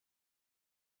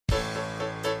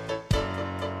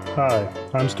Hi,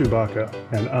 I'm Stu Baca,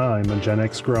 and I'm a Gen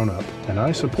X grown-up, and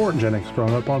I support Gen X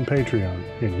Grown-up on Patreon,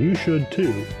 and you should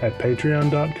too at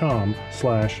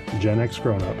patreon.com/Gen X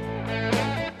Grown-up.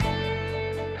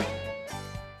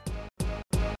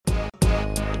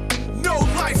 No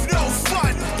life, no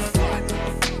fun.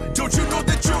 Don't you know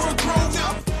that you're a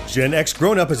grown-up? Gen X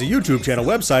Grown Up is a YouTube channel,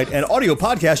 website, and audio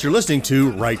podcast you're listening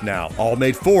to right now. All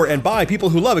made for and by people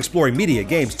who love exploring media,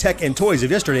 games, tech, and toys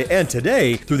of yesterday and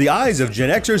today through the eyes of Gen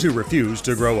Xers who refuse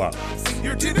to grow up.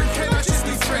 Your dinner cannot just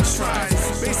be French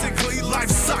fries. Basically, life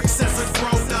sucks as a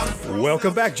grown-up.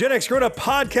 Welcome back, Gen X Grown Up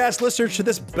podcast listeners, to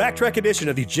this backtrack edition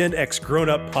of the Gen X Grown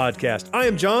Up podcast. I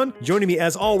am John. Joining me,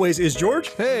 as always, is George.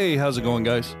 Hey, how's it going,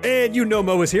 guys? And you know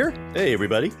Mo is here. Hey,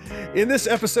 everybody. In this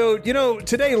episode,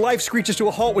 today life screeches to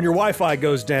a halt when your Wi-Fi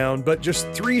goes down, but just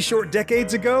 3 short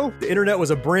decades ago, the internet was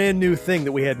a brand new thing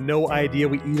that we had no idea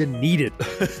we even needed.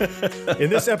 In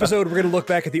this episode, we're going to look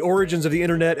back at the origins of the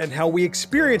internet and how we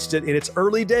experienced it in its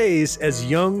early days as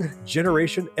young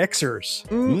Generation Xers.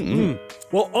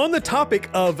 Well, on the topic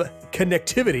of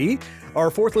connectivity, our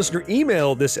fourth listener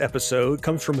email this episode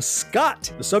comes from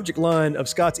Scott. The subject line of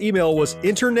Scott's email was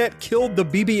 "Internet killed the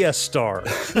BBS star."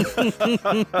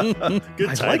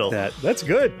 Good title. I like that. That's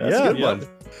good. That's a good one.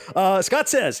 Scott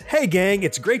says, "Hey gang,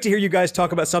 it's great to hear you guys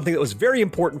talk about something that was a very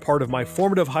important part of my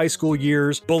formative high school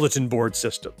years, bulletin board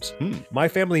systems. My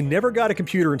family never got a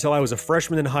computer until I was a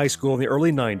freshman in high school in the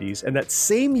early 90s, and that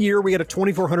same year we had a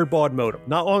 2400 baud modem.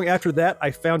 Not long after that,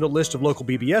 I found a list of local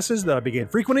BBSs that I began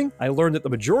frequenting. I learned that the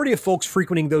majority of folks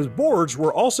frequenting those boards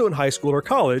were also in high school or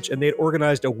college, and they had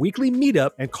organized a weekly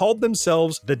meetup and called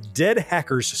themselves the Dead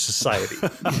Hackers Society."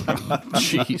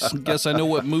 Jeez, guess I know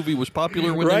what movie was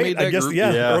popular when they made that group.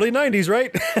 Yeah. Early 90s,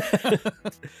 right?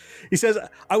 He says,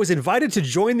 "I was invited to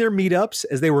join their meetups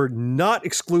as they were not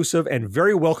exclusive and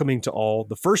very welcoming to all.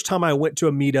 The first time I went to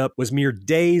a meetup was mere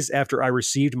days after I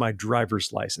received my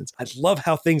driver's license." I love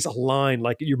how things align.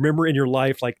 Like, you remember in your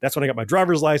life, like, that's when I got my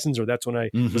driver's license, or that's when I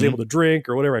was able to drink,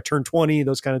 or whatever. I turned 20,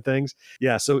 those kind of things.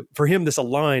 Yeah, so for him, this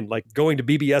aligned, like going to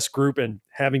BBS group and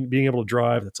being able to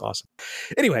drive. That's awesome.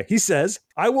 Anyway, he says,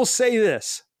 "I will say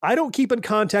this. I don't keep in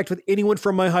contact with anyone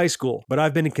from my high school, but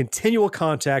I've been in continual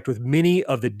contact with many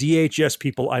of the DHS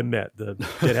people I met, the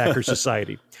Dead Hacker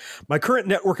Society. My current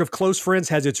network of close friends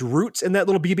has its roots in that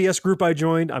little BBS group I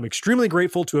joined. I'm extremely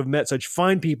grateful to have met such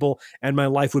fine people, and my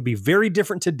life would be very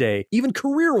different today, even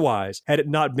career-wise, had it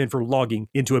not been for logging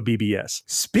into a BBS.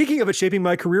 Speaking of it shaping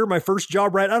my career, my first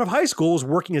job right out of high school was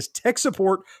working as tech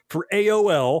support for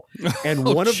AOL, and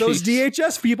one of those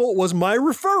DHS people was my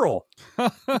referral."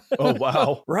 Oh,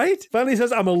 wow. Right? Finally, he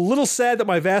says, "I'm a little sad that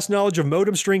my vast knowledge of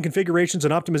modem string configurations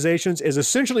and optimizations is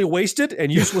essentially wasted and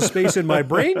useless space in my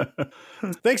brain.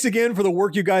 Thanks again for the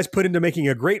work you guys put into making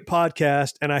a great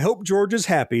podcast, and I hope George is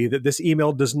happy that this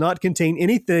email does not contain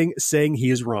anything saying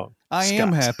he is wrong." I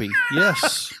am happy.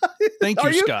 Yes. Thank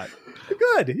you, Scott.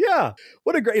 Good. Yeah.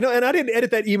 What a great, and I didn't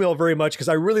edit that email very much because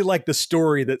I really like the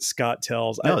story that Scott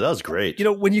tells. No, that was great.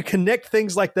 When you connect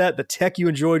things like that, the tech you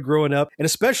enjoyed growing up, and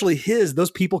especially those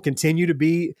people continue to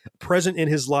be present in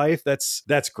his life. That's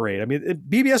great. I mean,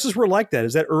 BBSs were like that.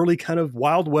 Is that early kind of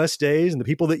Wild West days, and the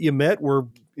people that you met were,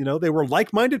 they were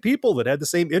like-minded people that had the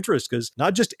same interests, because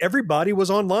not just everybody was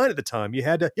online at the time. You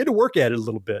had to work at it a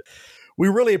little bit. We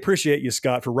really appreciate you,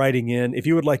 Scott, for writing in. If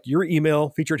you would like your email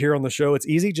featured here on the show, it's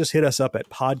easy. Just hit us up at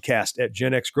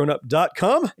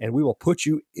podcast@genxgrownup.com, and we will put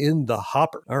you in the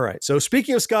hopper. All right. So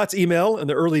speaking of Scott's email and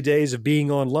the early days of being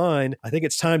online, I think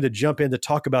it's time to jump in to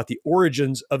talk about the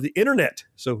origins of the internet.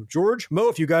 So George, Mo,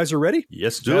 if you guys are ready.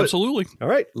 Yes, do it. Absolutely. All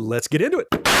right. Let's get into it.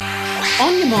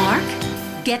 On your mark,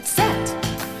 get set.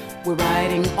 We're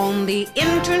riding on the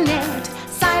internet.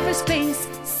 Cyberspace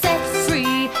set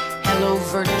free. Hello,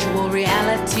 virtual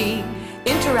reality.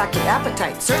 Interactive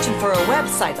appetite, searching for a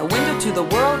website, a window to the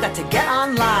world, got to get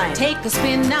online. Take a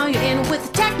spin, now you're in with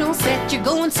the techno set. You're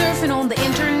going surfing on the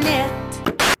internet.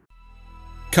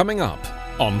 Coming up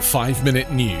on 5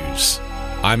 Minute News,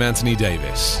 I'm Anthony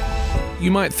Davis. You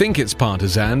might think it's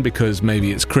partisan because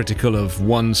maybe it's critical of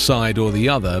one side or the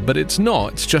other, but it's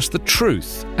not. It's just the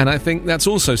truth. And I think that's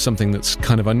also something that's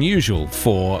kind of unusual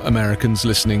for Americans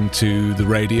listening to the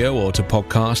radio or to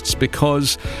podcasts,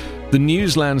 because the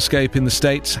news landscape in the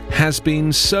States has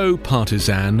been so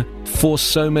partisan for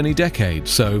so many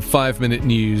decades. So 5 Minute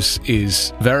News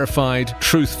is verified,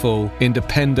 truthful,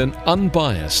 independent,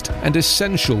 unbiased, and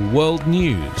essential world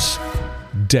news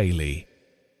daily.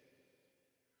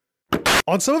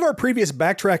 On some of our previous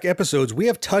Backtrack episodes, we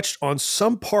have touched on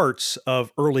some parts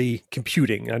of early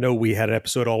computing. I know we had an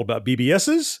episode all about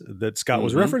BBSs that Scott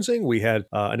was referencing. We had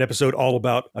an episode all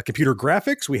about computer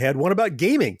graphics. We had one about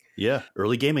gaming. Yeah,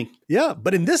 early gaming. Yeah,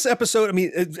 but in this episode, I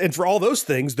mean, and for all those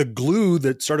things, the glue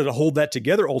that started to hold that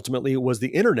together ultimately was the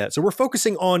internet. So we're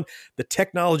focusing on the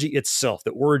technology itself,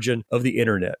 the origin of the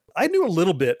internet. I knew a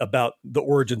little bit about the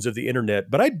origins of the internet,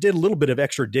 but I did a little bit of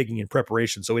extra digging in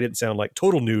preparation so we didn't sound like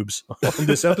total noobs on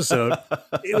this episode.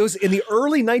 It was in the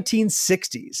early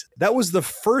 1960s. That was the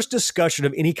first discussion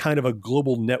of any kind of a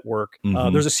global network.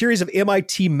 There's a series of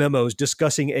MIT memos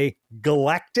discussing a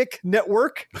galactic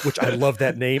network, which I love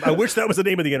that name. I wish that was the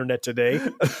name of the internet today.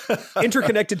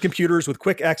 Interconnected computers with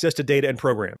quick access to data and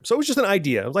programs. So it was just an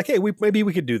idea. I was like, hey, maybe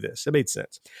we could do this. It made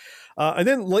sense. And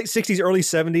then late 60s, early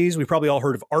 70s, we probably all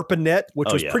heard of ARPANET,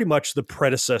 which was pretty much the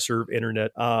predecessor of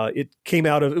internet. It came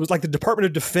out of, it was like the Department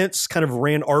of Defense kind of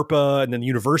ran ARPA, and then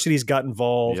universities got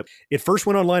involved. Yep. It first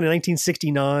went online in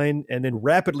 1969 and then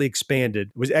rapidly expanded.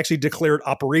 It was actually declared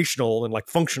operational and like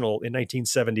functional in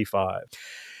 1975.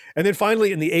 And then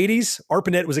finally, in the 80s,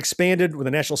 ARPANET was expanded with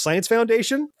the National Science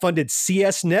Foundation, funded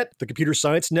CSNet, the Computer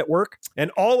Science Network. And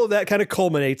all of that kind of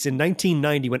culminates in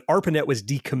 1990 when ARPANET was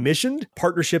decommissioned.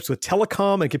 Partnerships with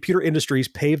telecom and computer industries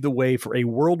paved the way for a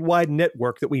worldwide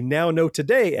network that we now know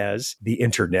today as the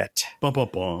Internet. Bum, bum,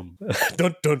 bum.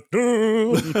 Dun, dun,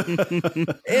 dun.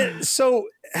 And so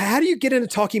how do you get into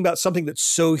talking about something that's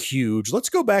so huge? Let's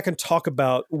go back and talk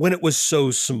about when it was so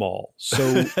small.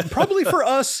 So probably for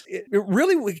us, it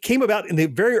really came about in the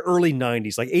very early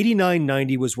 90s, like 89,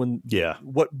 90 was when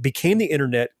what became the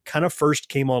internet kind of first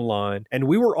came online. And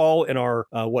we were all in our,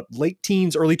 late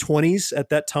teens, early 20s at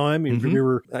that time. We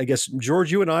were, I guess,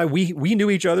 George, you and I, we knew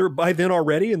each other by then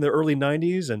already in the early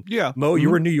 90s. And Mo, you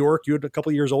were in New York. You were a couple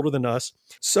of years older than us.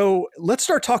 So let's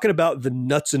start talking about the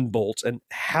nuts and bolts and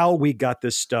how we got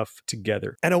this stuff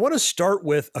together. And I want to start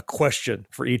with a question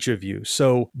for each of you.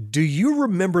 So do you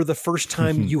remember the first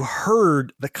time you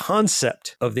heard the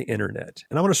concept of the internet?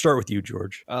 And I want to start with you,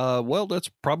 George. Well, that's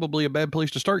probably a bad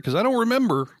place to start because I don't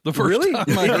remember the first time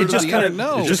I heard it just kind of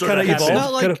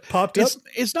evolved, kind of popped up.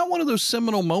 It's not one of those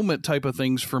seminal moment type of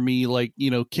things for me, like,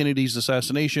 you know, Kennedy's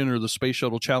assassination or the Space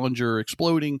Shuttle Challenger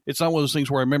exploding. It's not one of those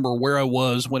things where I remember where I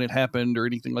was when it happened or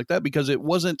anything like that, because it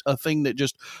wasn't a thing that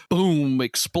just boom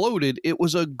exploded. It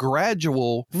was a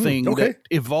gradual thing that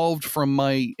evolved from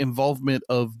my involvement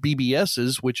of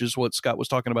BBSs, which is what Scott was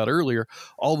talking about earlier,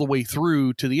 all the way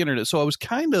through to the internet. So I was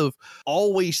kind of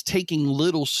always taking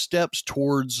little steps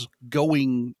towards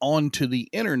going onto the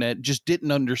internet, just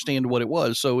didn't understand what it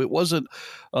was. So it wasn't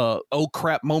oh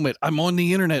crap moment, I'm on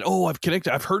the internet, oh I've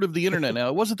connected, I've heard of the internet now.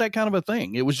 It wasn't that kind of a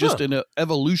thing. It was just an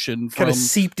evolution from kind of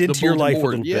seeped into your life a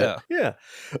little bit. Yeah.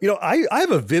 You know, I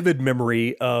have a vivid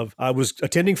memory of, I was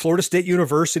attending Florida State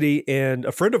University, and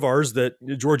a friend of ours that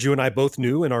George, you and I both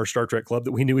knew in our Star Trek club,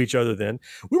 that we knew each other then,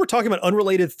 we were talking about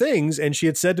unrelated things, and she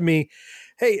had said to me,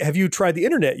 hey, have you tried the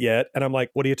internet yet? And I'm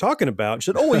like, what are you talking about? And she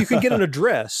said, oh, well, you can get an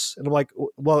address. And I'm like,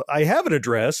 well, I have an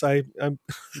address. I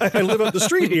live up the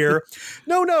street here.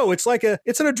 No, it's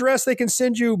an address. They can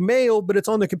send you mail, but it's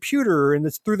on the computer and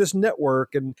it's through this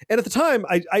network. And at the time,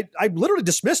 I literally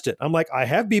dismissed it. I'm like, I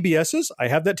have BBSs. I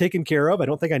have that taken care of. I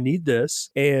don't think I need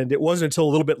this. And it wasn't until a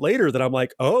little bit later that I'm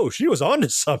like, oh, she was onto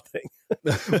something.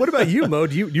 What about you, Mo?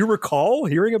 Do you recall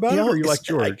hearing about it, or are you like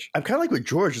George? I'm kind of like with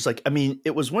George. It's like, I mean,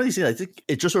 it was one of these things, I think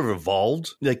it just sort of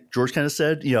evolved. Like George kind of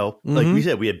said, you know, like we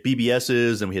said, we had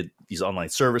BBSs and we had these online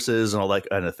services and all that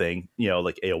kind of thing, you know,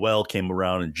 like AOL came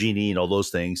around and Genie and all those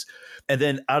things. And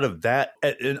then out of that,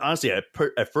 and honestly, at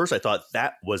first I thought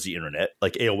that was the internet,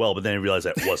 like AOL, but then I realized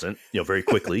that wasn't, you know, very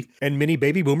quickly. And many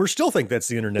baby boomers still think that's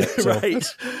the internet. So. Right.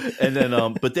 And then,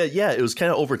 but then, yeah, it was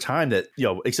kind of over time that, you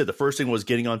know, except the first thing was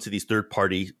getting onto these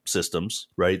third-party systems,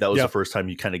 right? That was the first time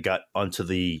you kind of got onto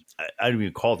the, I don't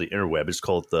even call it the interweb, it's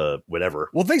called the whatever.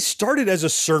 Well, they started as a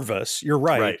service, you're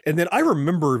right. And then I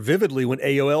remember vividly when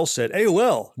AOL said,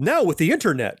 AOL, now with the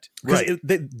internet. Right.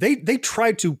 They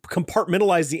tried to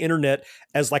compartmentalize the internet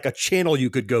as like a channel you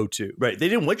could go to. Right. They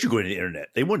didn't want you going to the internet.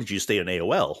 They wanted you to stay on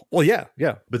AOL. Well, yeah.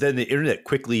 But then the internet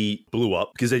quickly blew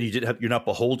up because then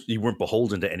you weren't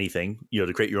beholden to anything, you know,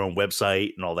 to create your own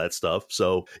website and all that stuff.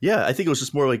 So yeah, I think it was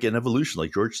just more like an evolution,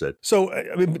 like George said. So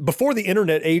I mean, before the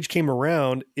internet age came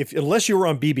around, unless you were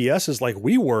on BBSs like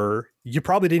we were, you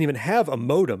probably didn't even have a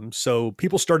modem. So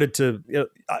people started to, you know,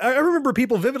 I remember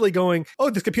people vividly going, oh,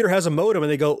 this computer has a modem.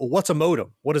 And they go, what's a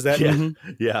modem? What does that mean?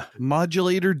 Yeah.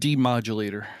 Modulator,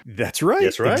 demodulator. That's right.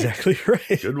 Exactly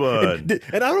right. Good one.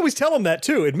 And I always tell them that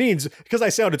too. It means, because I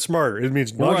sounded smarter, it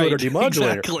means modulator,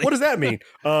 demodulator. Exactly. What does that mean?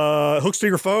 Hooks to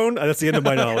your phone? That's the end of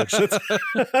my knowledge.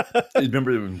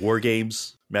 Remember War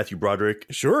Games? Matthew Broderick.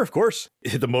 Sure, of course.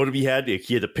 The modem he had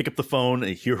to pick up the phone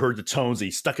and he heard the tones and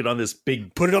he stuck it on this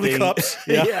big Put it on thing. the cups.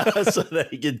 Yeah. So that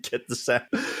he could get the sound.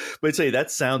 But I'd say that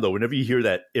sound, though, whenever you hear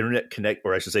that internet connect,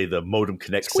 or I should say the modem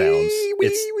connect sounds,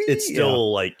 it's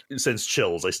still like, it sends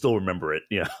chills. I still remember it.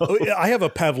 I have a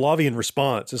Pavlovian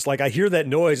response. It's like I hear that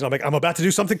noise and I'm like, I'm about to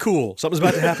do something cool. Something's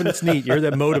about to happen that's neat. You hear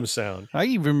that modem sound. I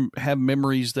even have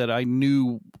memories that I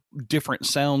knew different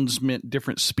sounds meant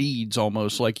different speeds,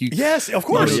 almost like you. Yes, of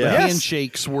course. The Yes.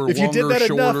 handshakes were if you longer, did that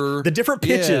shorter. enough, the different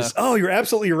pitches. Yeah. Oh, you're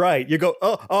absolutely right. You go,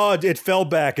 oh, it fell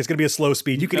back. It's going to be a slow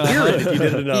speed. You can hear it if you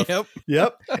did it enough.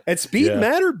 Yep. And speed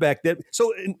mattered back then.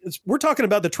 So we're talking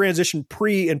about the transition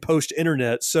pre and post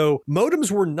internet. So modems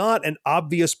were not an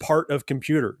obvious part of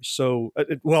computers. So,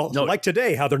 like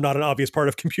today, how they're not an obvious part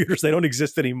of computers. They don't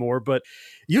exist anymore. But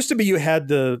used to be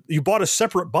you bought a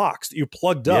separate box that you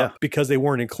plugged up because they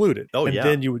weren't included. Oh, and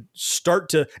then you would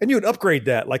you would upgrade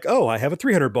that. Like, I have a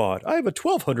 300 baud. I have a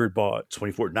 1200 baud.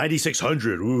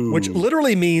 9600. Ooh. Which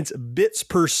literally means bits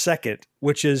per second,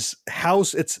 which is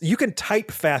you can type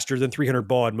faster than 300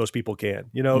 baud. Most people can,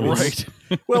 right.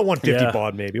 Well, 150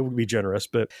 baud, maybe it would be generous,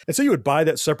 and so you would buy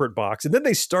that separate box. And then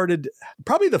they started,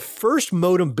 probably the first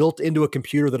modem built into a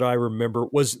computer that I remember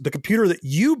was the computer that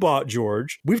you bought,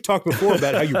 George. We've talked before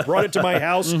about how you brought it to my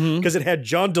house because it had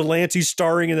John Delancey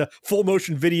starring in a full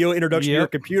motion video introduction to your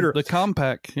computer. The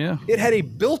Compaq, yeah. It had a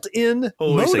built-in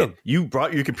modem. You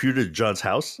brought your computer to John's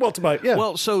house? Well,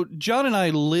 Well, so John and I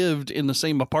lived in the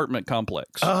same apartment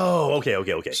complex. Oh, okay.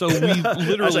 So we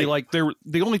literally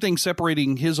the only thing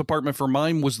separating his apartment from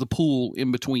mine was the pool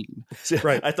in between.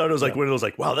 Right. I thought it was like one of those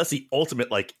wow, that's the ultimate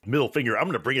middle finger. I'm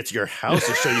going to bring it to your house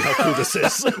to show you how cool this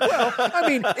is. Well, I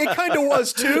mean, it kind of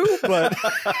was too, but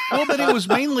but it was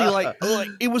mainly like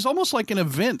it was almost like an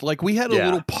event. Like we had a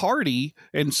little party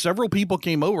and several people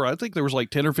came over. I think there was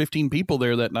 10 or 15 people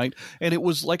there that night, and it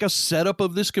was like a setup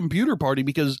of this computer party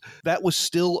because that was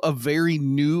still a very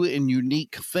new and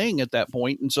unique thing at that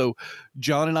point. And so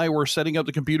John and I were setting up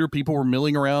the computer. People were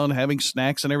milling around, having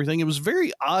snacks and everything. It was a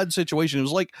very odd situation. It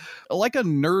was like a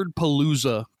nerd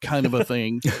palooza kind of a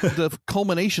thing. The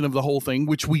culmination of the whole thing,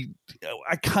 which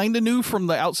I kind of knew from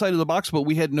the outside of the box, but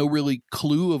we had no really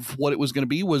clue of what it was going to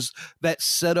be, was that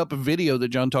setup video that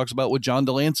John talks about with John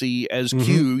Delancey as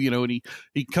Q, and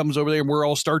he comes over there and we're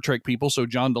all Star Trek people. So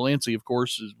John Delancey, of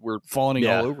course, we're fawning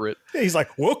all over it. He's like,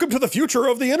 welcome to the future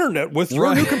of the internet with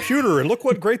your new computer and look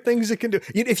what great things it can do.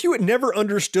 If you had never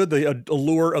understood the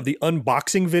allure of the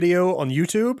unboxing video on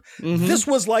YouTube, this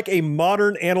was like a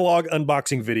modern analog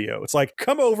unboxing video. It's like,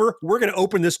 come over, we're going to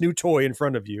open this new toy in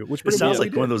front of you. Which it sounds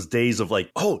like one of those days of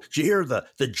did you hear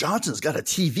the Johnson's got a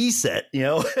TV set, It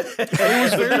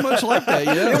was very much like that,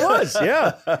 yeah. It was,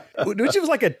 yeah. Which was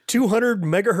like a 200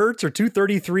 megahertz or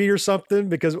 233 or something,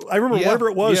 because I remember whatever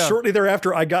it was, shortly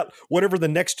thereafter, I got whatever the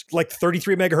next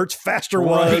 33 megahertz faster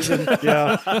was. And,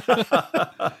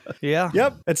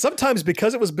 Yep. And sometimes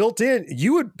because it was built in,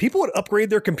 people would upgrade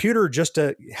their computer just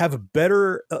to have a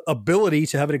better ability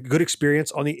to have a good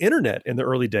experience on the internet in the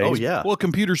early days. Oh, yeah. Well,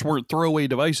 computers weren't throwaway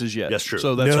devices yet. That's true.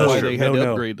 So that's why they had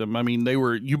to upgrade them. I mean,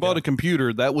 you bought a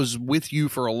computer that was with you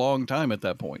for a long time at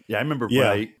that point. Yeah, I remember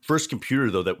my first computer,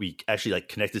 though, that we actually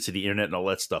connected to the internet and all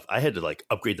that stuff. I had to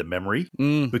upgrade the memory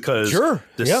because the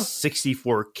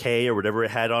 64K or whatever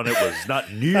it had on it was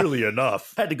not nearly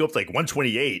enough. I had to go up to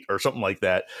 128 or something like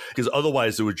that, because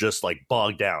otherwise it would just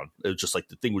bog down. It was just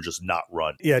the thing would just not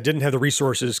run. Yeah, it didn't have the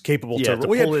resources capable to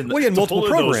pull in multiple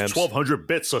programs. 1,200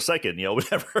 bits a second,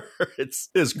 whatever. It's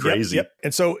crazy. Yep.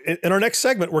 And so in our next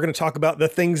segment, we're going to talk about the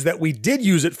things that we did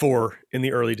use it for in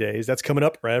the early days. That's coming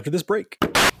up right after this break.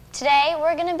 Today,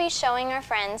 we're going to be showing our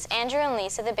friends Andrew and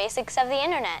Lisa the basics of the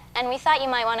internet, and we thought you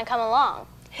might want to come along.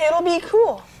 It'll be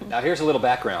cool. Now here's a little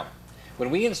background. When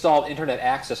we installed internet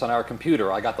access on our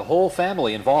computer, I got the whole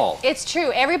family involved. It's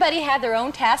true. Everybody had their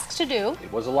own tasks to do.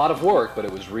 It was a lot of work, but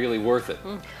it was really worth it.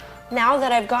 Now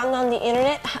that I've gotten on the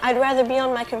internet, I'd rather be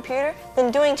on my computer than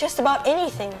doing just about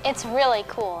anything. It's really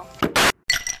cool.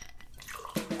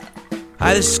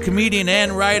 Hi, this is comedian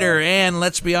and writer, and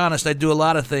let's be honest, I do a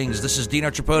lot of things. This is Dean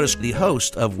Archipotis, the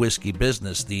host of Whiskey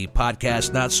Business, the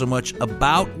podcast not so much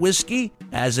about whiskey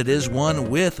as it is one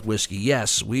with whiskey.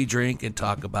 Yes, we drink and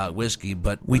talk about whiskey,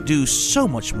 but we do so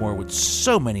much more with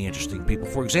so many interesting people.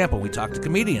 For example, we talk to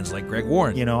comedians like Greg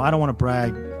Warren. I don't want to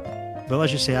brag, but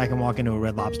let's just say I can walk into a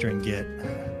Red Lobster and get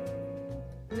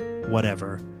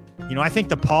whatever. I think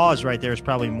the pause right there is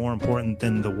probably more important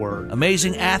than the word.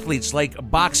 Amazing athletes like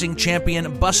boxing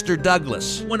champion Buster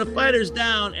Douglas. When a fighter's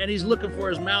down and he's looking for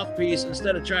his mouthpiece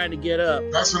instead of trying to get up.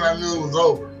 That's when I knew it was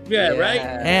over. Yeah, right?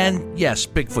 And yes,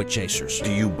 Bigfoot chasers.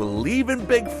 Do you believe in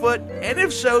Bigfoot? And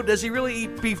if so, does he really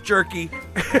eat beef jerky?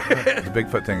 The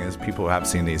Bigfoot thing is people have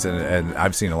seen these, and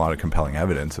I've seen a lot of compelling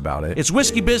evidence about it. It's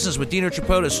Whiskey Business with Dino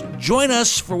Tripodis. Join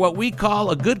us for what we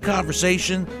call a good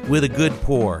conversation with a good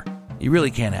pour. You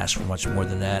really can't ask for much more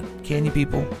than that, can you,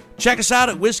 people? Check us out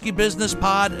at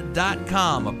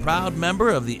whiskeybusinesspod.com, a proud member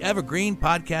of the Evergreen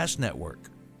Podcast Network.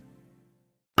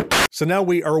 So now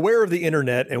we are aware of the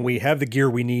internet and we have the gear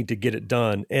we need to get it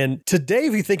done. And today,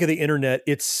 if you think of the internet,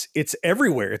 it's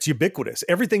everywhere. It's ubiquitous.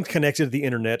 Everything's connected to the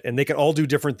internet and they can all do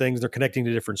different things. They're connecting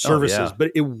to different services,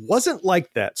 but it wasn't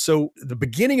like that. So the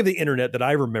beginning of the internet that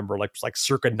I remember, like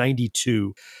circa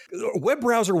 92, a web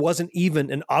browser wasn't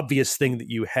even an obvious thing that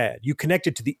you had. You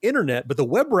connected to the internet, but the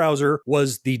web browser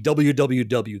was the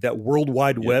www, that World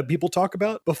Wide Web people talk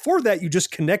about. Before that, you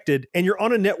just connected and you're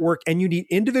on a network and you need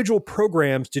individual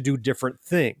programs to do different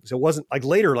things. It wasn't like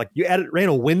later, like you ran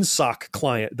a WinSock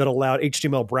client that allowed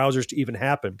HTML browsers to even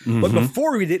happen. Mm-hmm. But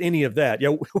before we did any of that,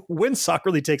 WinSock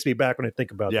really takes me back when I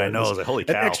think about that. Yeah, I know. I was like, holy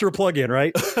cow. An extra plugin,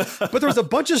 right? But there was a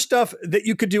bunch of stuff that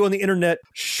you could do on the internet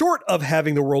short of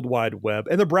having the World Wide Web.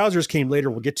 And the browsers came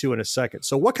later, we'll get to in a second.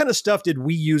 So what kind of stuff did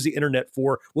we use the internet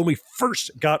for when we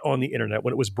first got on the internet,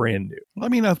 when it was brand new? I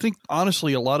mean, I think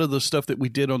honestly, a lot of the stuff that we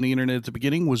did on the internet at the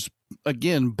beginning was,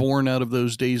 again, born out of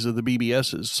those days of the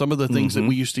BBSs. Some of the things that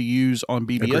we used to use on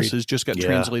BBSs just got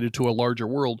translated to a larger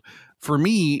world. For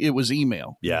me, it was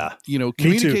email. Yeah.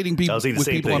 Communicating with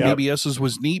people on thing. BBSs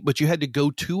was neat, but you had to go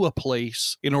to a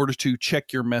place in order to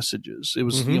check your messages. It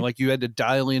was like you had to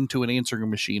dial into an answering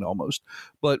machine almost.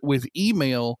 But with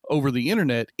email over the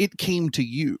internet, it came to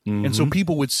you. And so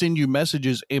people would send you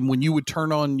messages. And when you would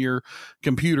turn on your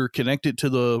computer, connect it to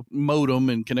the modem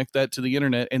and connect that to the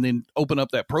internet and then open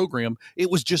up that program, it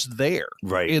was just there.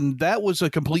 Right. And that was a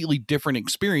completely different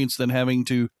experience than having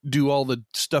to do all the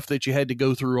stuff that you had to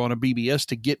go through on a BBS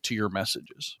to get to your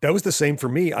messages. That was the same for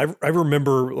me. I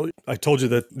remember I told you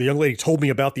that the young lady told me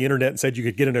about the internet and said you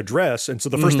could get an address. And so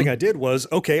the first thing I did was,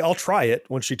 okay, I'll try it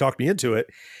when she talked me into it.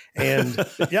 And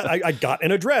I got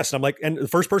an address. And I'm like, and the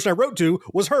first person I wrote to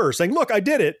was her saying, look, I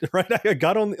did it, right? I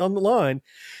got on the line.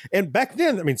 And back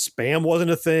then, I mean, spam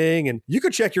wasn't a thing and you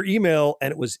could check your email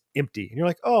and it was empty. And you're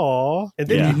like, oh, and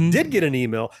then you did get an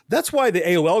email. That's why the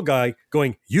AOL guy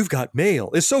going, you've got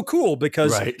mail is so cool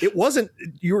because it wasn't,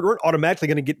 you weren't automatically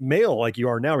going to get mail like you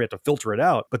are now. You have to filter it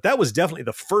out. But that was definitely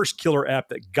the first killer app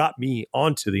that got me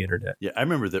onto the internet. Yeah. I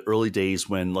remember the early days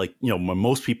when when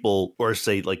most people, or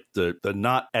say like the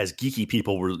not as geeky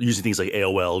people were using things like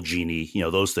AOL, Genie,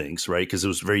 those things, right? Because it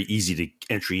was very easy to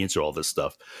entry into all this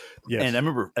stuff. Yes. And I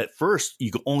remember at first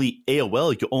you could only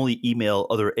email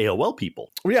other AOL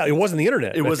people. Well, yeah, it wasn't the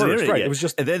internet. It wasn't the internet, right? It was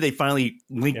just, and then they finally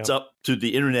linked up to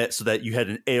the internet so that you had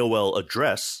an AOL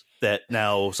address that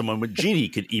now someone with Genie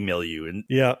could email you. And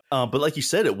but like you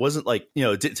said, it wasn't like,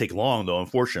 it didn't take long though,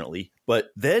 unfortunately.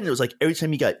 But then it was like every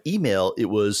time you got email, it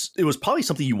was probably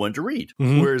something you wanted to read.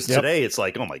 Whereas today it's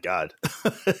like, oh my God,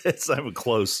 it's not even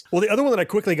close. Well, the other one that I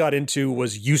quickly got into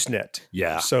was Usenet.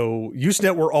 Yeah. So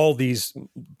Usenet were all these,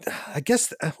 I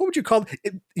guess, what would you call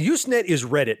it? Usenet is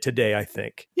Reddit today, I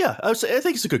think. Yeah, I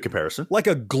think it's a good comparison. Like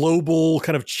a global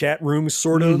kind of chat room,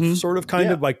 sort of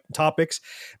kind of like topics.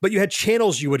 But you had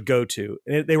channels you would go to.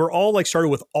 And they were all like started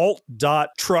with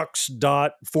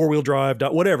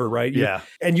alt.trucks.fourwheeldrive. Whatever, right?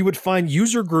 And you would find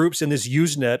user groups in this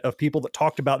Usenet of people that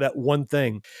talked about that one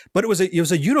thing. But it was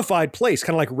a unified place,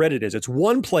 kind of like Reddit is. It's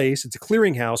one place, it's a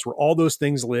clearinghouse where all those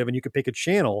things live and you could pick a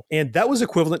channel. And that was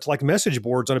equivalent to like message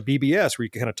boards on a BBS where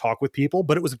you could kind of talk with people,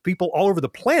 but it was people all over the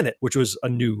planet, which was a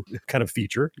new kind of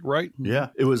feature. Right. Yeah.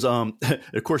 It was, of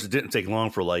course, it didn't take long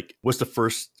for what's the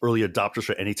first early adopters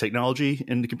for any technology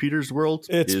in the computers world?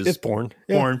 It's porn.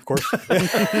 Porn. Of course. But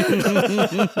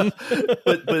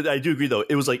I do agree though.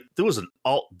 It was like, there was an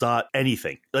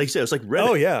alt.anything. Like you said, it's like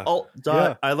Reddit. Oh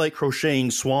yeah. I like crocheting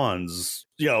swans.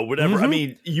 Whatever. I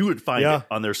mean, you would find it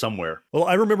on there somewhere. Well,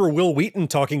 I remember Will Wheaton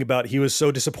talking about he was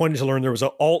so disappointed to learn there was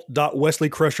a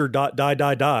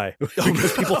alt.wesleycrusher.die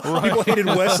because people hated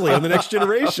Wesley on The Next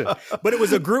Generation. But it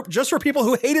was a group just for people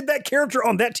who hated that character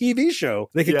on that TV show.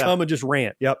 They could come and just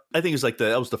rant. Yep. I think it's like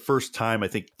that was the first time I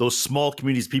think those small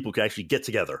communities of people could actually get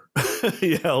together. There's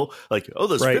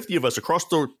 50 of us across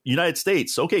the United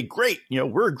States. Okay, great.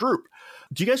 We're a group.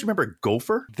 Do you guys remember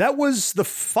Gopher? That was the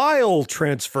file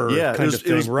transfer kind of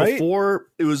thing, it was right? Before,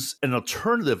 it was an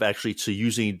alternative actually to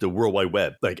using the World Wide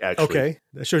Web. Okay.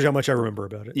 That shows you how much I remember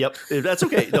about it. Yep. That's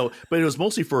okay. No, but it was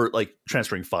mostly for like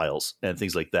transferring files and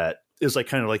things like that. It was like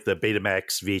kind of like the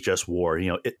Betamax VHS war.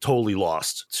 It totally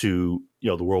lost to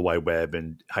the World Wide Web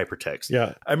and hypertext.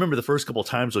 Yeah. I remember the first couple of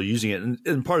times though using it,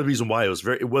 and part of the reason why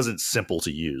it wasn't simple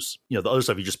to use. The other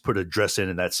stuff you just put an address in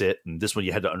and that's it. And this one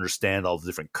you had to understand all the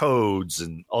different codes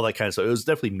and all that kind of stuff. It was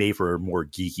definitely made for a more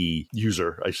geeky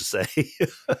user, I should say.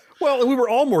 Well, we were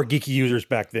all more geeky users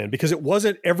back then because it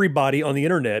wasn't everybody on the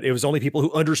internet. It was only people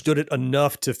who understood it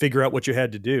enough to figure out what you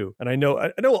had to do. And I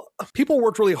know people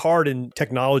worked really hard in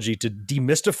technology to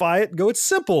demystify it and go, it's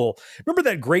simple. Remember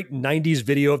that great 90s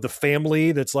video of the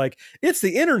family that's like, it's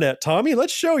the internet, Tommy.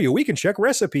 Let's show you. We can check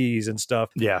recipes and stuff.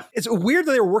 Yeah. It's weird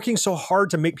that they were working so hard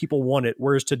to make people want it.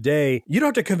 Whereas today, you don't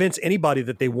have to convince anybody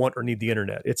that they want or need the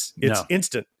internet. It's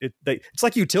instant. It's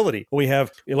like utility. We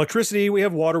have electricity, we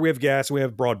have water, we have gas, we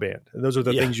have broadband. And those are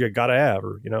the things you got to have,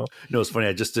 No, it's funny.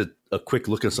 I just did a quick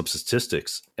look at some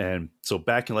statistics. And so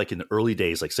back in the early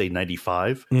days, like say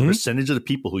 95, the percentage of the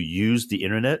people who used the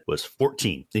internet was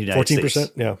 14 in the United 14%,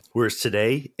 States. yeah. Whereas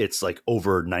today, it's like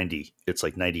over 90. It's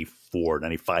like 94,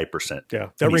 95%. Yeah,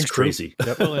 that rings crazy.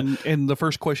 Yep. Well, and the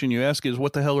first question you ask is,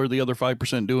 what the hell are the other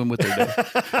 5% doing with their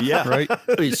day? Yeah. Right?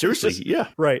 I mean, seriously, yeah.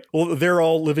 Right. Well, they're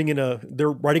all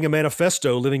they're writing a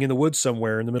manifesto, living in the woods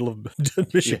somewhere in the middle of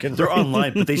Michigan. Yeah, they're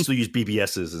online, but they still use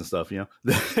BBSs and stuff,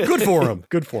 Good for them.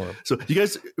 Good for them. So you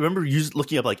guys remember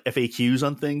looking up like FAQs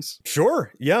on things?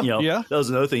 Sure. Yeah. Yeah. That was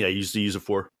another thing I used to use it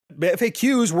for.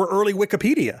 FAQs were early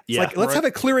Wikipedia. It's like, let's have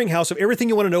a clearinghouse of everything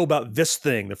you want to know about this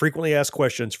thing, the frequently asked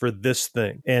questions for this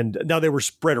thing. And now they were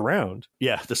spread around.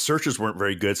 Yeah, the searches weren't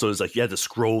very good. So it was like you had to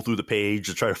scroll through the page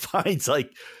to try to find like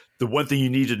the one thing you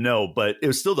need to know. But it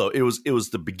was still, though, it was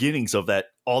the beginnings of that,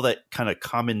 all that kind of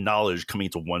common knowledge coming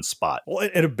into one spot. Well,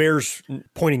 and it bears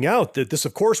pointing out that this,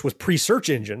 of course, was pre-search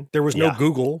engine. There was no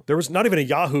Google. There was not even a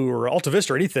Yahoo or AltaVista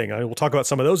or anything. I mean, we'll talk about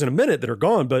some of those in a minute that are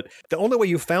gone. But the only way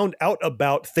you found out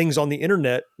about things on the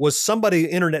internet was somebody on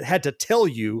the internet had to tell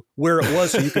you where it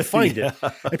was so you could find it.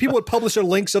 And people would publish their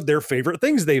links of their favorite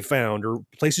things they found or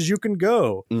places you can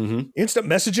go. Mm-hmm. Instant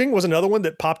messaging was another one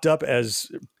that popped up as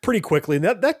pretty quickly. And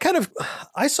that kind of,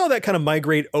 I saw that kind of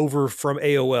migrate over from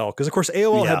AOL because, of course,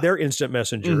 AOL had their instant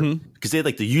messenger. Because they had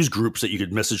like the use groups that you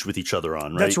could message with each other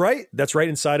on, right? That's right. That's right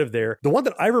inside of there. The one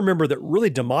that I remember that really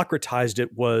democratized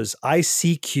it was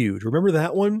ICQ. Do you remember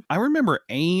that one? I remember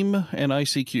AIM and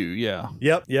ICQ. Yeah.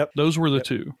 Yep. Those were the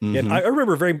two. Mm-hmm. And I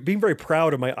remember being very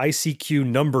proud of my ICQ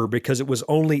number because it was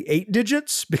only 8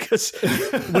 digits. Because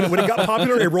when it got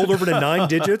popular, it rolled over to 9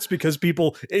 digits because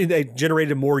they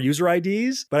generated more user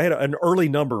IDs. But I had an early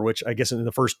number, which I guess in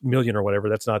the first million or whatever,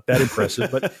 that's not that impressive.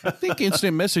 But I think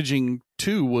instant messaging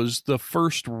too was the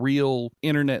first real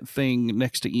internet thing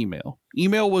next to email.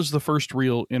 Email was the first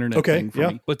real internet thing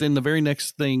for me. But then the very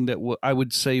next thing that I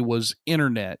would say was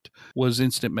internet was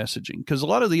instant messaging. Because a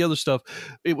lot of the other stuff,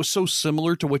 it was so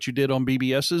similar to what you did on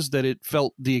BBSs that it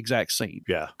felt the exact same.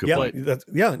 Yeah. Good point.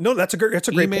 That's a great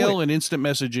email point. And instant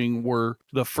messaging were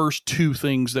the first two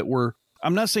things that were,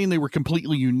 I'm not saying they were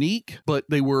completely unique, but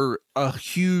they were a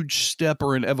huge step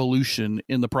or an evolution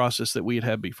in the process that we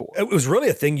had before. It was really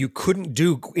a thing you couldn't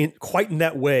do quite in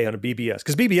that way on a BBS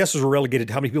because BBSs were relegated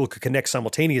to how many people could connect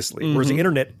simultaneously. Whereas the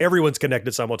internet, everyone's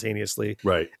connected simultaneously.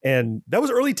 Right. And that was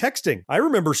early texting. I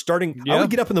remember I would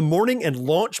get up in the morning and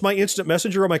launch my instant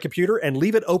messenger on my computer and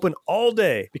leave it open all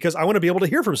day because I want to be able to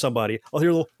hear from somebody. I'll hear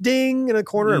a little ding in a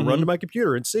corner and run to my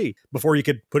computer and see before you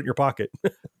could put it in your pocket.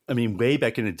 I mean, way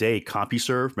back in the day,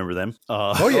 CompuServe, remember them?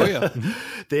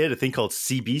 They had a thing called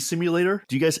CB Simulator.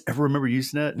 Do you guys ever remember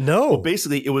using that? No. Well,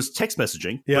 basically, it was text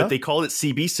messaging, but they called it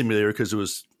CB Simulator because it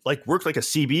was worked like a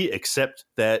CB, except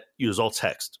that it was all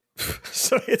text.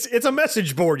 So it's a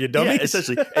message board, you dummies. Yeah,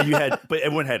 essentially. And but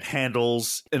everyone had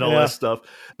handles and all that stuff.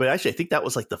 But actually, I think that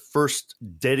was like the first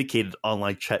dedicated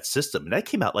online chat system. And that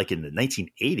came out like in the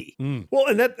 1980. Well,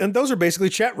 and those are basically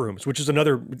chat rooms, which is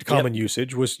another common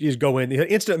usage was you go in,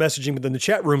 instant messaging, but then the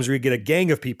chat rooms where you get a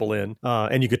gang of people in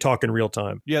and you could talk in real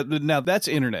time. Yeah. Now that's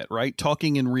internet, right?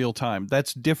 Talking in real time.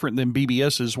 That's different than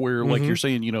BBSs where like you're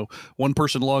saying, one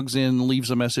person logs in, leaves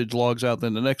a message, logs out,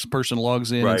 then the next person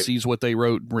logs in and sees what they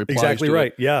wrote. Exactly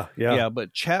right. Yeah.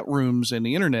 But chat rooms and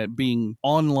the internet being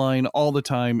online all the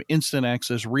time, instant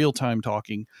access, real time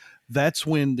talking, that's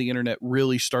when the internet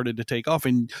really started to take off.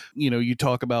 And, you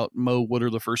talk about, Mo, what are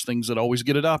the first things that always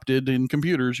get adopted in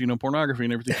computers, pornography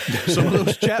and everything. Some of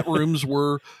those chat rooms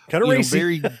were kind of racy.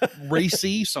 Very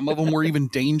racy. Some of them were even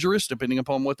dangerous, depending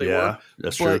upon what they were.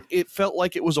 That's but true. it felt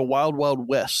like it was a wild, wild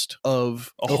west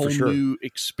of a whole new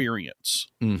experience.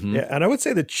 Mm-hmm. Yeah, and I would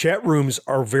say the chat rooms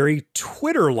are very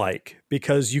Twitter-like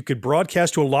because you could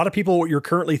broadcast to a lot of people what you're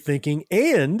currently thinking,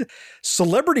 and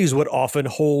celebrities would often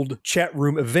hold chat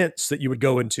room events that you would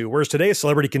go into. Whereas today, a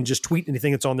celebrity can just tweet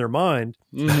anything that's on their mind.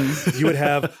 Mm-hmm. You would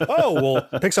have,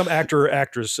 pick some actor or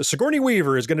actress. Sigourney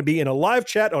Weaver is going to be in a live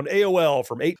chat on AOL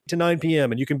from 8 to 9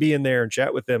 p.m., and you can be in there and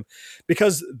chat with them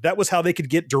because that was how they could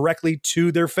get directly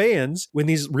to their fans in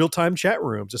these real-time chat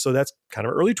rooms. So that's kind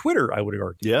of early Twitter, I would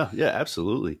argue. Yeah,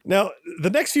 absolutely. Now, the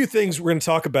next few things we're going to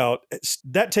talk about,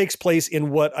 that takes place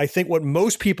in what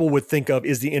most people would think of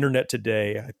is the internet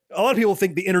today. A lot of people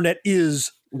think the internet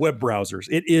is web browsers.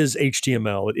 It is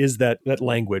HTML. It is that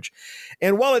language.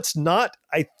 And while it's not,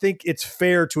 I think it's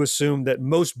fair to assume that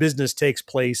most business takes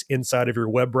place inside of your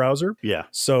web browser. Yeah.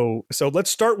 So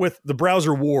let's start with the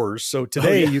browser wars. So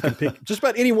today you can pick just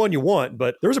about any one you want,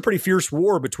 but there was a pretty fierce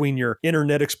war between your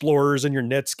Internet Explorers and your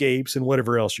Netscapes and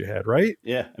whatever else you had, right?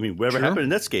 Yeah. I mean, whatever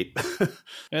happened to Netscape?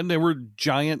 And there were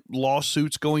giant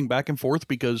lawsuits going back and forth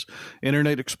because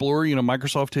Internet Explorer,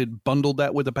 Microsoft had bundled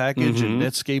that with a package, and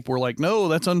Netscape were like, no,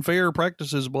 that's unfair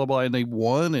practices, blah, blah, and they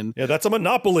won. And yeah, that's a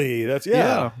monopoly.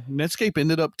 Netscape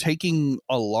ended up taking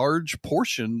a large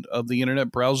portion of the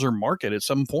internet browser market. At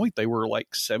some point, they were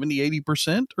like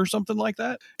 70-80% or something like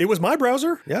that. It was my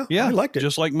browser. Yeah, I liked it.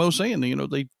 Just like Mo saying,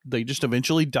 they just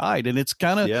eventually died. And it's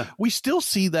kind of, we still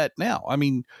see that now. I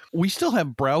mean, we still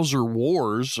have browser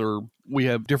wars, or we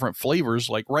have different flavors.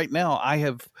 Like right now, I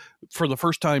have, for the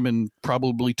first time in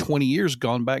probably 20 years,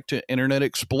 gone back to Internet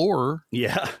Explorer.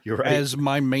 Yeah, you're right. As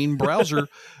my main browser,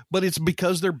 but it's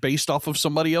because they're based off of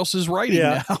somebody else's writing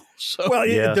now. So,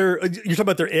 you're talking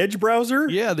about their Edge browser?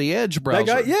 Yeah, the Edge browser.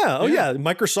 That guy,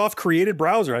 Microsoft created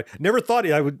browser. I never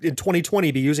thought I would in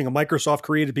 2020 be using a Microsoft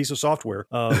created piece of software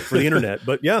for the internet,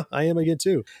 but yeah, I am again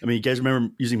too. I mean, you guys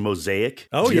remember using Mosaic?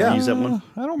 Oh yeah, use that one.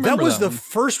 I don't remember. That was the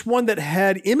first one that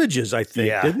had images, I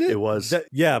think, didn't it? It was.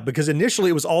 Because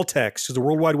initially it was all text, because the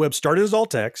World Wide Web started as all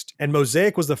text, and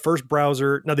Mosaic was the first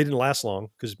browser. Now, they didn't last long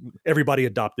because everybody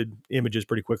adopted images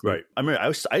pretty quickly. Right. I mean,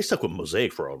 I stuck with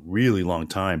Mosaic for a really long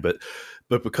time, but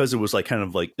because it was like kind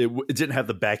of like it didn't have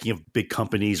the backing of big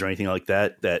companies or anything like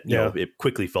that, it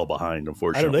quickly fell behind,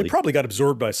 unfortunately. I don't know. They probably got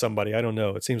absorbed by somebody. I don't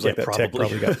know. It seems like that tech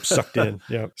probably got sucked in.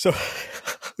 Yeah. So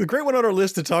the great one on our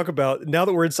list to talk about now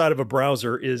that we're inside of a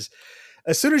browser is,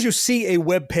 as soon as you see a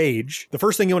web page, the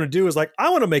first thing you want to do is like, I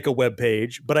want to make a web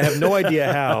page, but I have no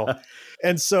idea how.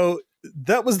 And so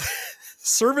that was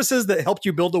services that helped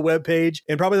you build a web page.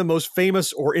 And probably the most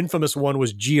famous or infamous one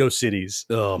was GeoCities.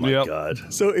 Oh my God.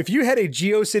 So if you had a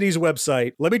GeoCities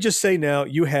website, let me just say now,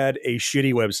 you had a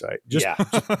shitty website. Just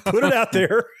put it out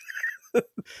there.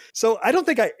 So I don't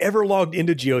think I ever logged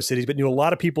into GeoCities, but knew a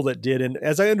lot of people that did. And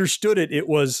as I understood it, it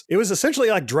was essentially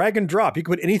like drag and drop. You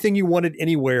could put anything you wanted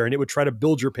anywhere, and it would try to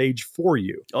build your page for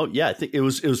you. Oh yeah, I think it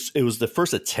was the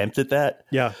first attempt at that.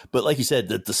 Yeah, but like you said,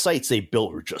 the sites they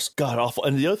built were just god awful.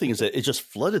 And the other thing is that it just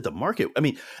flooded the market. I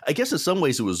mean, I guess in some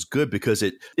ways it was good because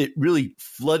it really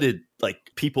flooded like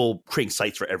people creating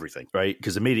sites for everything, right?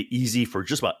 Because it made it easy for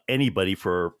just about anybody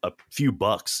for a few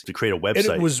bucks to create a website.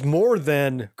 And it was more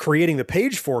than creating the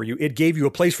page for you. It gave you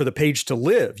a place for the page to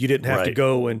live. You didn't have to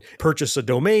go and purchase a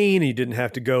domain. You didn't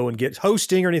have to go and get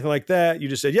hosting or anything like that. You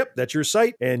just said, yep, that's your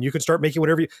site. And you can start making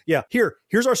whatever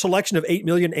here's our selection of 8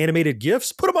 million animated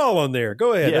GIFs. Put them all on there.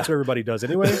 Go ahead. Yeah. That's what everybody does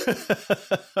anyway.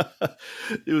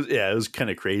 It was kind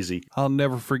of crazy. I'll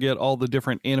never forget all the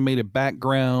different animated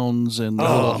backgrounds and the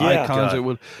little icons. It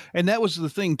would, and that was the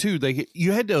thing too.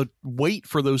 You had to wait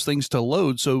for those things to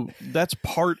load. So that's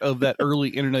part of that early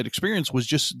internet experience was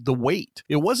just the wait.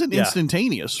 It wasn't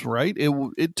instantaneous, right?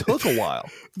 It took a while.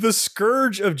 The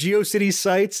scourge of GeoCities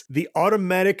sites, the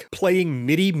automatic playing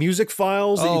MIDI music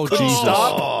files that you couldn't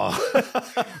stop.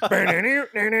 I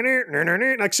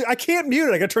can't mute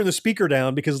it. I got to turn the speaker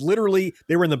down because literally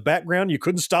they were in the background. You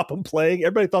couldn't stop them playing.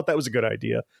 Everybody thought that was a good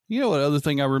idea. You know what other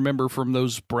thing I remember from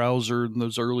those browser and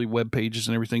those early web pages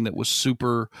and everything that was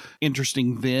super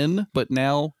interesting then, but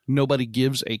now nobody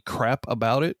gives a crap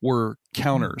about it, were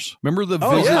counters. Remember the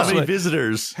Oh, visits? yeah. How many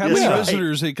visitors? How many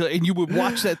visitors? And you would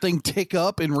watch that thing tick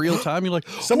up in real time. You're like,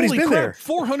 somebody's holy been crap, there.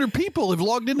 400 people have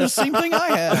logged into the same thing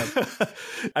I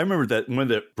have. I remember that one of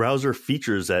the browser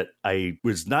features that I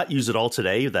was not use at all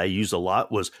today that I used a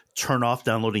lot was turn off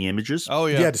downloading images. Oh,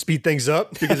 yeah. Yeah, to speed things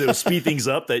up. Because it would speed things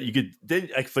up that you could then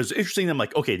if it was interesting, I'm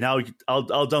like, okay, now I'll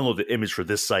download the image for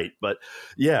this site. But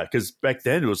yeah, because back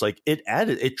then it was like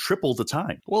it tripled the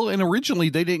time. Well, and originally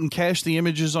they didn't cache the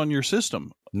images on your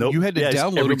system. Nope. You had to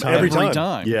download them every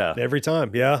time. Yeah. Every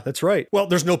time. Yeah, that's right. Well,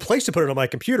 there's no place to put it on my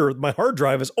computer. My hard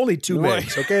drive is only 2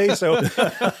 megs. Okay. So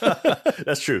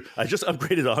that's true. I just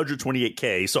upgraded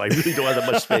 128K, so I really don't have that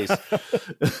much space.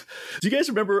 Do you guys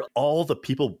remember all the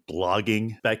people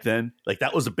blogging back then? Like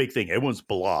that was a big thing. Everyone's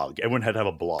blog. Everyone had to have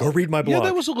a blog. Go read my blog. Yeah,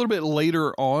 that was a little bit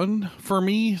later on for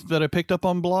me that I picked up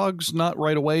on blogs, not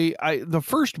right away. The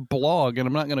first blog, and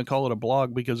I'm not going to call it a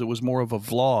blog because it was more of a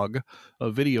vlog,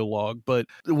 a video log, but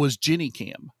it was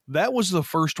GennyCam. That was the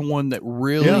first one that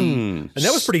really and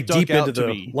that was pretty deep into the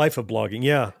me. life of blogging.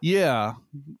 Yeah. Yeah.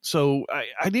 So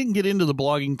I didn't get into the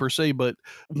blogging per se, but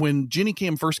when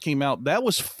GennyCam first came out, that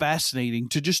was fascinating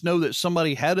to just know that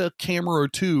somebody had a camera or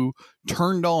two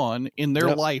turned on in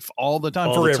their life all the time.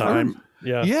 All the time.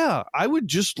 Yeah, I would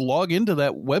just log into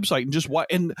that website and just watch.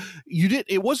 And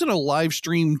it wasn't a live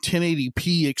stream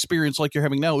 1080p experience like you're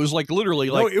having now. It was like literally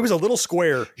like, it was a little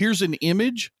square. Here's an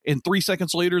image, and 3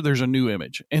 seconds later, there's a new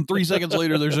image. And 3 seconds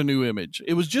later, there's a new image.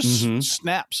 It was just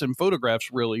snaps and photographs,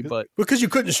 really. But because you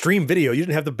couldn't stream video, you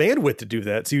didn't have the bandwidth to do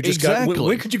that. So you just got,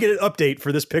 when could you get an update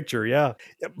for this picture? Yeah.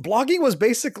 Blogging was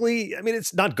basically, I mean,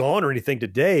 it's not gone or anything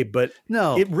today, but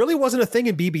no, it really wasn't a thing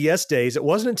in BBS days. It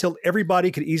wasn't until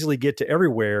everybody could easily get to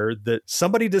everywhere that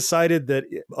somebody decided that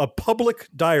a public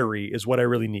diary is what I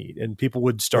really need. And people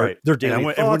would start their daily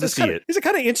thoughts. Everyone to see it. Is it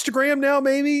kind of Instagram now,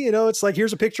 maybe? You know, it's like,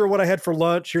 here's a picture of what I had for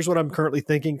lunch. Here's what I'm currently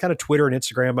thinking. Kind of Twitter and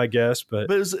Instagram, I guess.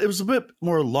 But it was a bit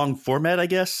more long format, I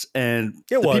guess. And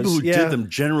the was, people who yeah. did them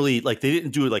generally, like they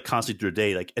didn't do it like constantly through the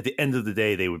day. Like at the end of the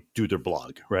day, they would do their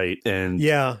blog, right? And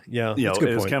yeah. You know,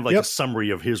 it was kind of like a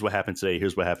summary of here's what happened today,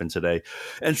 here's what happened today.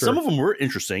 And some of them were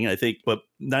interesting, I think, but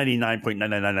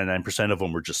 99.9999% of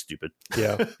them were just stupid.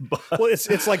 Yeah. Well,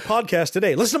 it's like podcast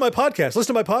today. Listen to my podcast.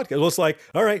 Well, it's like,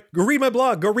 all right, go read my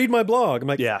blog. I'm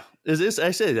like, yeah. I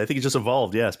said, I think it just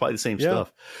evolved. Yeah, it's probably the same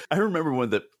stuff. I remember one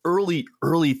of the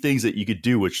early things that you could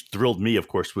do, which thrilled me, of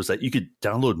course, was that you could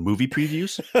download movie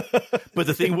previews. But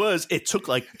the thing was, it took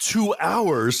like 2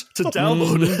 hours to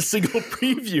download a single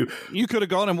preview. You could have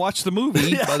gone and watched the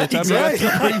movie by the time you got the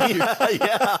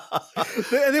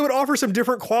preview. And they would offer some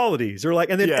different qualities. They're like,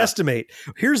 and then estimate.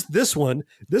 Here's this one.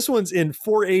 This one's in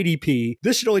 480p.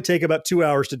 This should only take about 2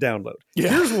 hours to download. Yeah.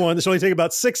 Here's one that should only take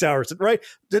about 6 hours, right?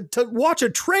 To watch a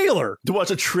trailer.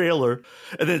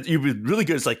 And then you'd be really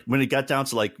good. It's like when it got down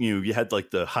to like, you know, you had like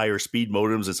the higher speed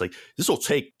modems. It's like, this will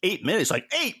take 8 minutes.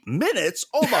 Like 8 minutes?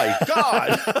 Oh my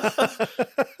God.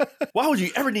 Why would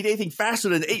you ever need anything faster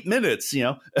than 8 minutes? You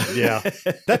know? Yeah.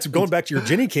 That's going back to your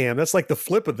GennyCam. That's like the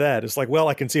flip of that. It's like, well,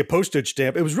 I can see a postage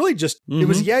stamp. It was really just, it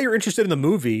was, you're interested in the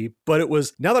movie, but it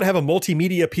was, now that I have a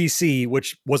multimedia PC,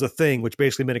 which was a thing, which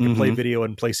basically meant it could play video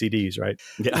and play CDs, right?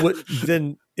 Yeah.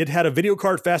 Then it had a video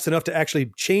card fast enough to actually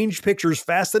change pictures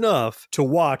fast enough to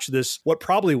watch this, what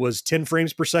probably was 10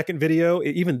 frames per second video,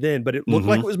 even then, but it looked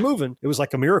like it was moving. It was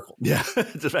like a miracle. Yeah,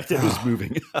 the fact that it was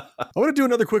moving. I want to do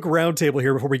another quick roundtable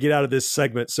here before we get out of this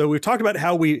segment. So we've talked about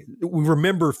how we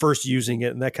remember first using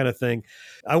it and that kind of thing.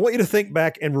 I want you to think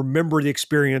back and remember the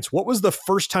experience. What was the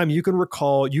first time you can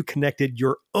recall you connected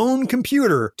your own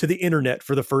computer to the internet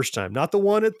for the first time? Not the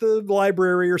one at the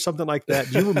library or something like that.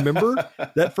 Do you remember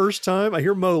that first time? I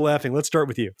hear Mo laughing. Let's start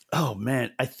with you. Oh,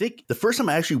 man. I think the first time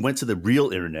I actually went to the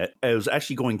real internet, I was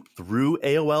actually going through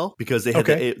AOL because they had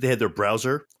they had their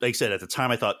browser. Like I said, at the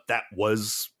time, I thought that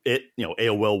was it. You know,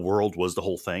 AOL World was the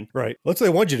whole thing. Right. That's what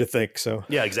they want you to think. So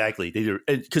yeah, exactly. They do,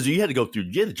 because you had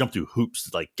to jump through hoops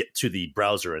to like get to the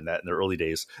browser and that in the early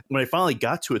days. When I finally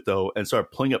got to it though and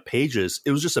started pulling up pages,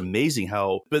 it was just amazing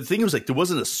how. But the thing was, like, there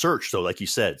wasn't a search though, like you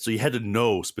said, so you had to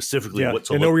know specifically what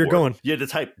to look for. Know where you're going. You had to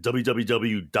type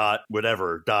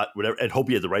www.whatever and hope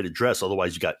you had the right address.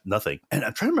 Otherwise, you got nothing. And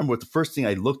I'm trying to remember what the first thing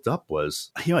I looked up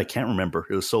was. You know, I can't remember.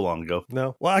 It was so long ago.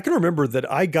 No. Well, I can remember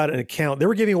that I got an account. They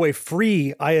were giving away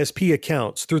free ISP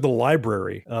accounts through the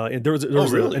library. And there was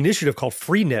really? an initiative called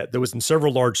Freenet that was in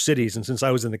several large cities. And since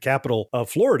I was in the capital of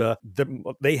Florida,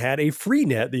 they had a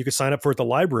Freenet that you could sign up for at the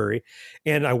library.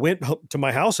 And I went to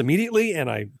my house immediately and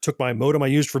I took my modem I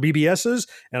used for BBSs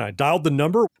and I dialed the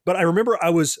number. But I remember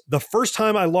the first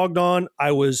time I logged on,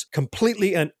 I was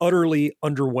completely and utterly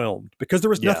underwhelmed because there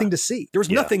was nothing to see. There was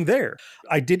nothing there.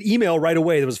 I did email right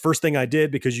away. That was the first thing I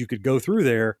did because you could go through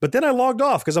there. But then I logged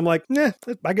off because I'm like,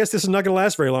 I guess this is not going to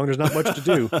last very long. There's not much to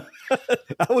do.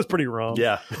 I was pretty wrong.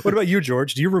 Yeah. What about you,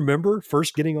 George? Do you remember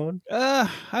first getting on?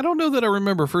 I don't know that I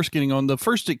remember first getting on. The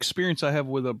first experience I have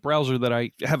with a browser that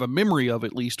I have a memory of,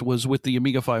 at least, was with the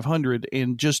Amiga 500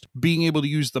 and just being able to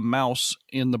use the mouse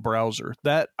in the browser.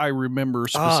 That I remember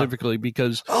specifically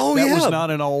because that was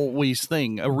not an always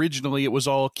thing. Originally, it was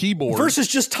all keyboard. Versus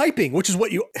just typing, which is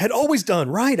what you had always done,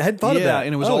 right? I hadn't thought of that. Yeah,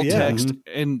 and it was all text.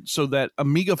 Mm-hmm. And so that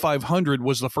Amiga 500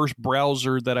 was the first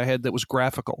browser that I had that was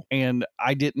graphical. And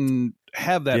I didn't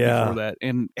have that before that.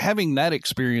 And having that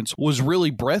experience was really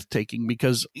breathtaking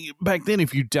because back then,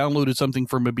 if you downloaded something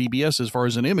from a BBS as far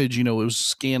as an image, it was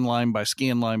scan line by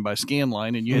scan line by scan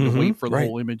line, and you had to wait for the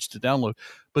whole image to download.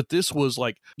 But this was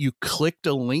like you clicked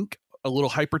a link, a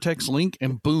little hypertext link,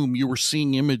 and boom, you were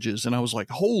seeing images. And I was like,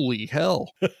 holy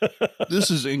hell, this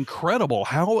is incredible.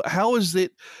 How is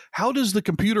it? How does the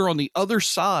computer on the other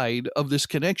side of this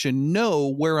connection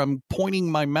know where I'm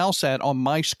pointing my mouse at on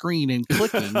my screen and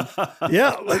clicking?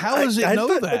 How does it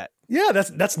know that? Yeah,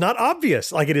 that's not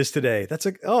obvious like it is today.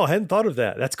 I hadn't thought of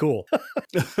that. That's cool.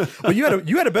 Well,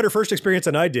 you had a better first experience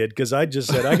than I did because I just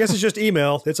said, I guess it's just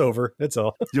email. It's over. That's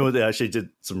all. You know what? They actually did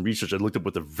some research. I looked up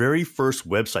what the very first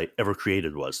website ever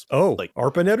created was. Oh, like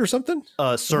ARPANET or something?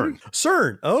 CERN.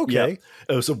 CERN. Okay. Yeah.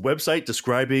 It was a website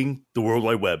describing the World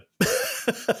Wide Web.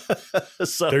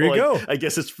 So there you go. I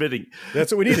guess it's fitting.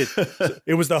 That's what we needed.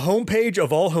 It was the homepage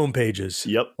of all homepages.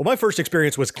 Yep. Well, my first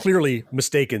experience was clearly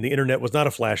mistaken. The internet was not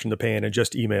a flash in the pan and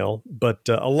just email, but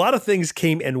a lot of things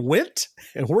came and went,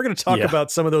 and we're going to talk about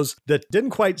some of those that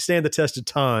didn't quite stand the test of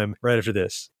time right after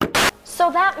this.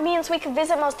 So that means we could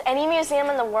visit most any museum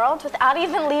in the world without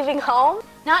even leaving home?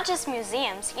 Not just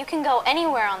museums. You can go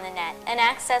anywhere on the net and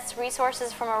access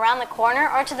resources from around the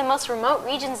corner or to the most remote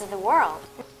regions of the world.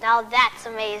 Now that's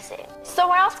amazing. So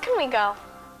where else can we go?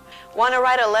 Want to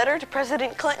write a letter to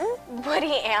President Clinton? Would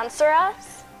he answer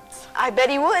us? I bet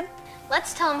he would.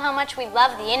 Let's tell him how much we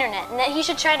love the internet and that he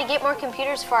should try to get more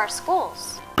computers for our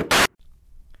schools.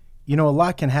 A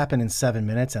lot can happen in 7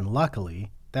 minutes, and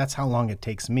luckily, that's how long it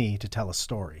takes me to tell a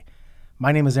story.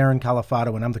 My name is Aaron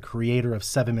Califato, and I'm the creator of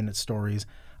 7-Minute Stories.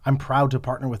 I'm proud to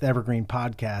partner with Evergreen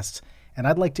Podcasts, and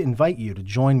I'd like to invite you to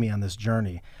join me on this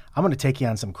journey. I'm going to take you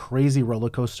on some crazy roller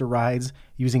coaster rides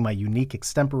using my unique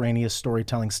extemporaneous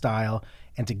storytelling style,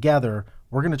 and together,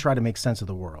 we're going to try to make sense of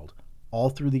the world, all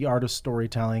through the art of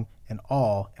storytelling, and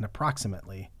all in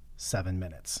approximately 7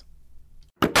 minutes.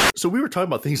 So we were talking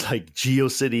about things like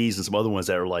GeoCities and some other ones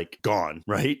that are like gone,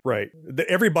 right? Right.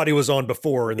 Everybody was on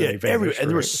before and then they vanished. And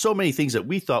there were so many things that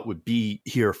we thought would be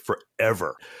here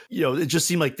forever. It just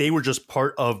seemed like they were just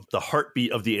part of the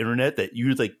heartbeat of the internet that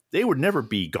you like. They would never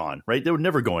be gone, right? They would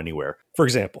never go anywhere. For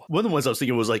example, one of the ones I was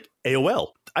thinking was like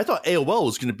AOL. I thought AOL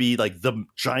was going to be like the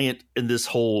giant in this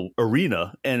whole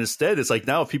arena. And instead, it's like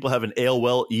now if people have an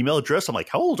AOL email address, I'm like,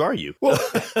 how old are you? Well,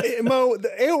 Mo,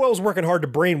 the AOL's working hard to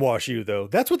brainwash you, though.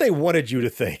 That's what they wanted you to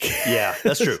think. Yeah,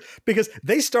 that's true. Because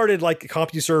they started like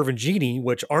CompuServe and Genie,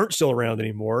 which aren't still around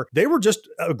anymore. They were just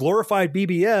a glorified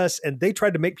BBS, and they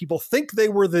tried to make people think they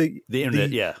were the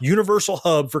internet, universal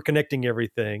hub for connecting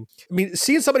everything. I mean,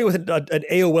 seeing somebody with an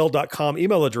AOL.com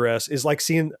email address is like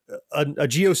seeing a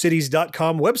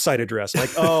GeoCities.com website address. Like,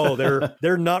 oh, they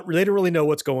don't really know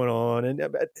what's going on. And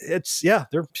I'm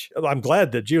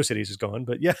glad that GeoCities is gone,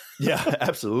 but yeah. Yeah,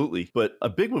 absolutely. But a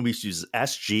big one we used to use is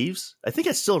Ask Jeeves. I think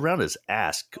it's still around as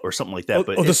Ask or something like that.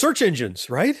 The search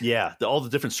engines, right? Yeah, all the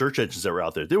different search engines that were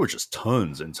out there. There were just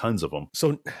tons and tons of them.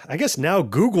 So I guess now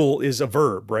Google is a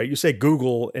verb, right? You say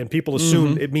Google and people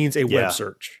assume it means a web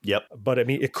search. Yep. But I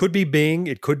mean, it could be Bing.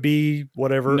 It could be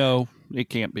whatever. No, it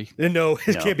can't be. No,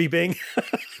 it can't be Bing.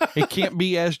 It can't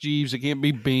be Ask Jeeves. It can't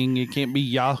be Bing. It can't be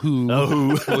Yahoo.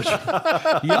 Yahoo.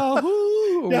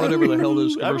 Or whatever the hell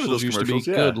those commercials used to be.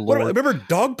 Yeah. Good Lord. Remember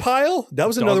Dogpile? That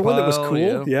was another one that was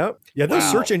cool. Yeah. Those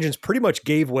search engines pretty much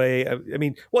gave way. I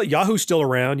mean, Yahoo's still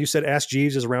around. You said Ask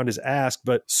Jeeves is around as Ask,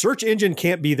 but search engine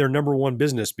can't be their number one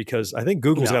business because I think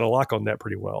Google's got a lock on that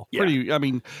pretty well. Yeah.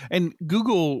 And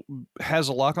Google has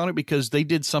a lock on it because they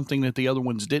did something that the other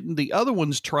ones didn't. The other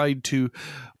ones tried to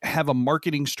have a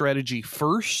marketing strategy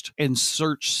first and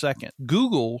search second.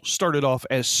 Google started off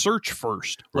as search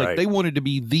first. Like they wanted to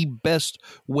be the best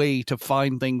way to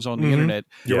find things on the Mhm. internet.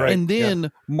 You're right. And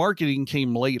then marketing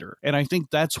came later. And I think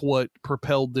that's what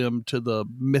propelled them to the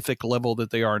mythic level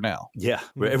that they are now. Yeah,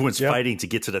 where everyone's fighting to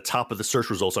get to the top of the search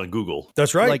results on Google.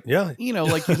 That's right. Like, yeah. You know,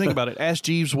 like you think about it, Ask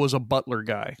Jeeves was a butler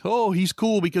guy. Oh, he's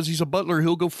cool because he's a butler.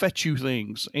 He'll go fetch you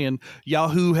things. And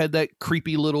Yahoo had that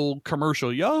creepy little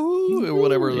commercial, Yahoo, or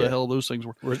whatever the hell those things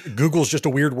were. Google's just a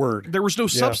weird word. There was no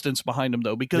substance behind them,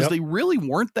 though, because they really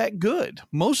weren't that good.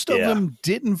 Most of them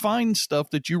didn't find stuff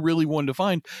that you really wanted to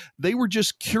find. They were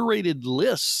just curated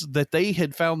lists that they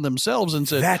had found themselves and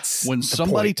said, That's when the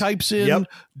somebody point. types in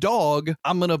dog,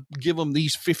 I'm going to give them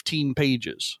these 15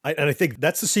 pages. And I think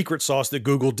that's the secret sauce that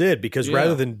Google did, because Yeah.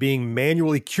 rather than being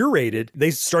manually curated,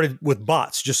 they started with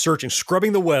bots, just searching,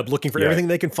 scrubbing the web, looking for Yeah. everything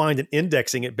they can find and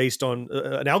indexing it based on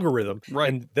an algorithm. Right.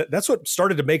 And that's what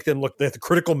started to make them look at the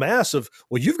critical mass of,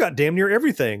 well, you've got damn near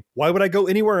everything. Why would I go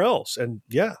anywhere else? And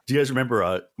yeah. Do you guys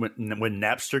remember when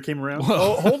Napster came around?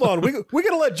 Oh, hold on. We got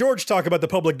to let George talk about the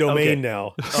public domain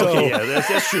now. So Okay, yeah,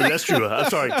 that's true. That's true. I'm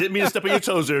sorry. Didn't mean to step on your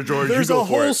toes there, George. there's you go a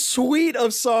for whole it. suite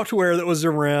of software that was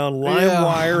around,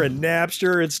 LimeWire and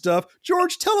Napster and stuff.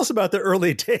 George, tell us about the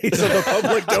early days of the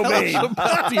public domain.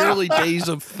 About the early days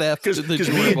of theft. Because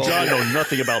me and John know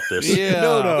nothing about this. Yeah,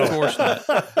 No. of course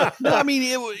not. No, I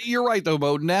mean, you're right, though,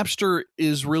 Bo. Napster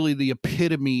is really the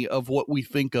epitome of what we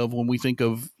think of when we think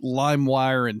of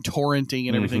LimeWire and torrenting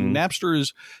and everything. Napster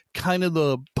is kind of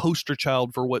the poster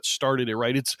child for what started it,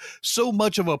 right? It's so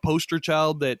much of a poster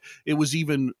child that it was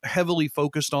even heavily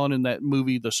focused on in that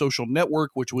movie, The Social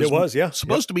Network, which was,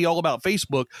 supposed to be all about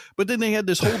Facebook. But then they had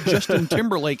this whole Justin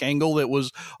Timberlake angle that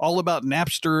was all about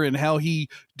Napster and how he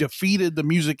defeated the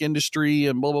music industry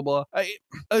and blah, blah, blah.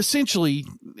 Essentially,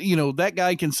 you know, that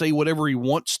guy can say whatever he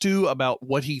wants to about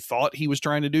what he thought he was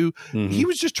trying to do. He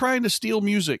was just trying to steal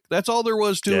music. That's all there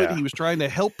was to it. He was trying to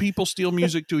help people steal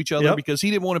music to each other because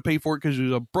he didn't want to pay for it because he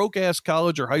was a broke ass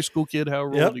college or high school kid,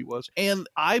 however old he was. And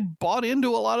I bought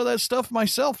into a lot of that stuff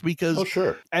myself because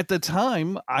at the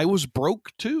time I was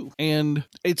broke too. And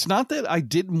it's not that I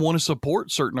didn't want to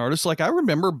support certain artists. Like I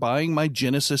remember buying my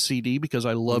Genesis CD because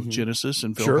I love Genesis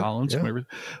and Phil Collins and everything.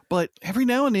 But every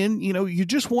now and then, you know, you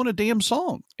just want a damn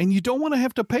song and you don't want to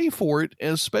have to pay for it,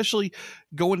 especially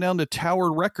going down to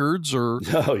Tower Records or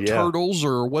Turtles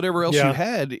or whatever else you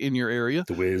had in your area.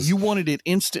 The Wiz. You wanted it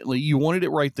instantly. You wanted it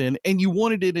right then. And you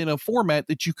wanted it in a format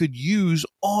that you could use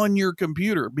on your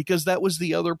computer because that was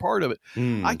the other part of it.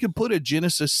 I could put a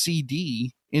Genesis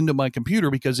CD into my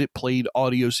computer because it played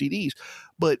audio CDs.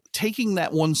 But taking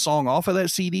that one song off of that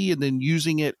CD and then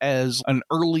using it as an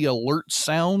early alert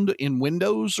sound in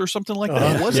Windows or something like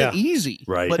that wasn't easy.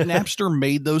 Right. But Napster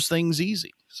made those things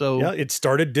easy. So yeah, it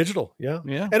started digital. Yeah.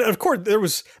 Yeah. And of course there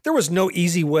was no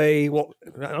easy way. Well,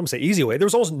 I'm gonna say easy way. There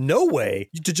was almost no way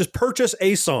to just purchase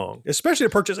a song, especially to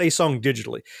purchase a song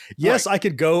digitally. Yes, I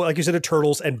could go, like you said, to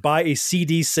Turtles and buy a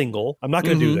CD single. I'm not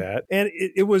going to do that. And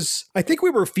it was, I think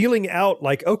we were feeling out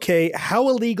like, okay, how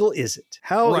illegal is it?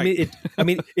 How, I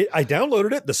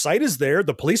downloaded it. The site is there.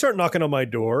 The police aren't knocking on my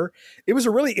door. It was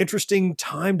a really interesting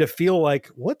time to feel like,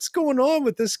 what's going on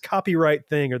with this copyright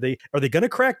thing? Are they going to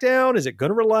crack down? Is it going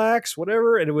to relax,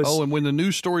 whatever? And it was and when the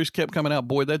news stories kept coming out,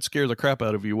 boy, that'd scare the crap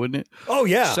out of you, wouldn't it? Oh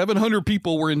yeah, 700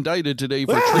 people were indicted today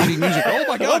for trading music. Oh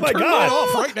my god, turn that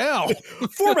off right now.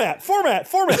 format.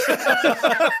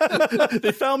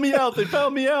 They found me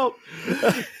out.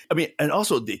 I mean, and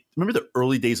also, remember the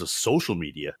early days of social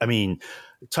media? I mean,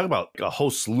 talk about a whole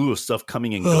slew of stuff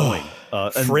coming and going.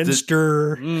 And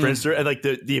Friendster, and like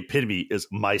the epitome is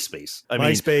MySpace. I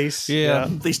mean,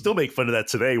 MySpace, they still make fun of that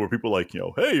today, where people are like, you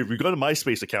know, hey, if you got a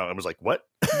MySpace account, I was like, what?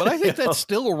 But I think that's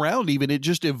still around. Even it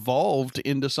just evolved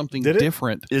into something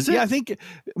different. Is it? Yeah, I think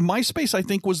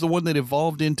MySpace, was the one that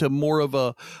evolved into more of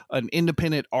an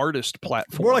independent artist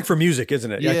platform. More like for music,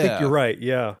 isn't it? Yeah. I think you're right.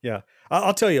 Yeah.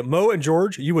 I'll tell you, Mo and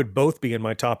George, you would both be in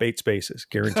my top 8 spaces,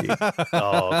 guaranteed.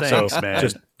 Oh, thanks, man.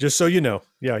 Just so you know.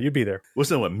 Yeah, you'd be there.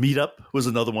 Wasn't that what? Meetup was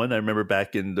another one I remember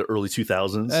back in the early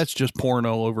 2000s. That's just porn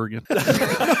all over again.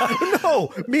 No,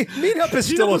 Meetup is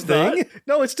still a thing. Not?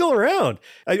 No, it's still around.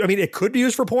 I mean, it could be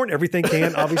used for porn. Everything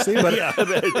can, obviously, but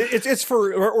it's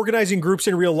for organizing groups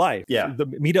in real life. Yeah. The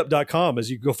meetup.com is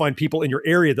you go find people in your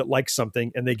area that like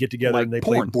something and they get together and they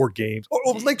play board games.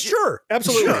 Sure.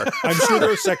 Absolutely. Sure. I'm sure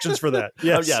there are sections for that.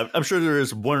 Yes. I'm sure there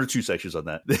is 1 or 2 sections on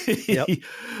that. Yep.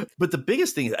 But the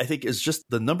biggest thing I think is just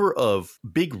the number of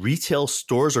big retail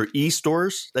stores or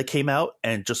e-stores that came out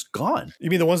and just gone. You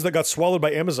mean the ones that got swallowed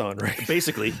by Amazon, right?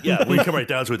 Basically, yeah. When you come right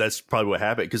down to it, that's probably what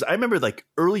happened. Because I remember like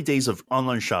early days of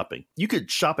online shopping, you could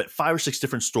shop at 5 or 6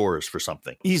 different stores for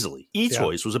something easily.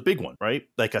 eToys was a big one, right?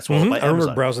 Like got swallowed by Amazon. I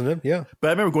remember browsing them, yeah. But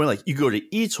I remember going like, you go to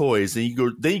eToys, then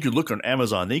you could look on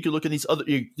Amazon, then you could look at these other,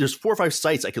 there's 4 or 5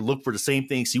 sites I could look for the same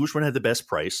thing, see which one had the best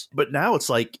price. But now it's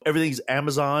like everything's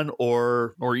Amazon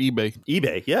or eBay.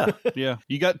 eBay, yeah. Yeah,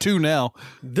 you got 2 now.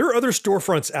 There are other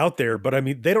storefronts out there, but I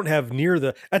mean, they don't have near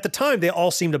at the time, they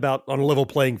all seemed about on a level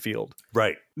playing field.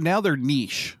 Right. Now they're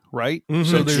niche, right? Mm-hmm.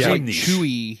 So there's like niche.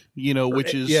 Chewy,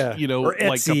 which is, or like a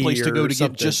Etsy place to go to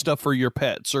something. get just stuff for your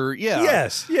pets or,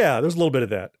 Yes, yeah, there's a little bit of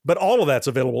that. But all of that's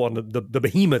available on the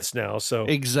behemoths now, so.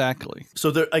 Exactly.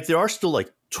 So there are still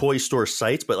like toy store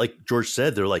sites, but like George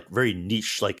said, they're like very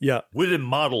niche, like wooden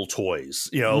model toys,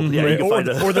 Mm-hmm. Yeah, you can find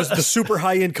or the super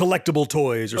high-end collectible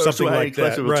toys or something like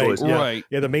that. Toys, yeah. Right.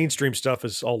 Yeah, the mainstream stuff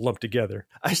is all lumped together.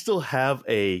 I still have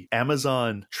a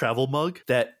Amazon travel mug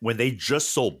that when they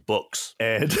just sold books,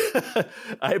 and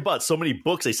I bought so many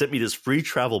books, they sent me this free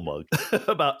travel mug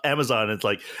about Amazon. And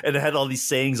it had all these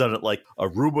sayings on it, like a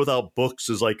room without books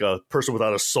is like a person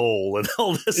without a soul, and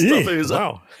all this stuff.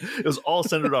 It was all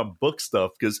centered on book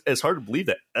stuff, because it's hard to believe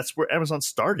that that's where Amazon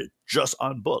started, just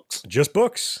on books. Just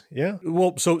books, yeah.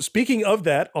 Well, so speaking of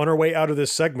that, on our way out of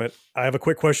this segment, I have a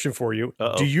quick question for you.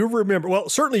 Uh-oh. Do you remember? Well,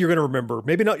 certainly you're going to remember,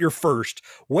 maybe not your first.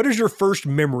 What is your first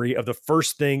memory of the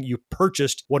first thing you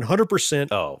purchased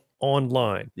 100%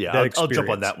 online? Yeah, I'll jump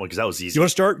on that one because that was easy. You want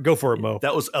to start? Go for it, Mo.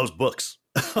 That was books.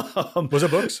 Was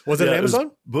it books? Was it on Amazon? It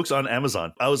was books on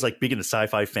Amazon. I was like big into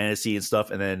sci-fi, fantasy, and stuff,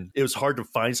 and then it was hard to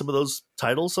find some of those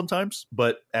titles sometimes.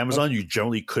 But Amazon, you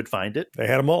generally could find it. They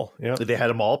had them all. Yeah, they had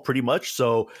them all pretty much.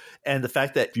 So, and the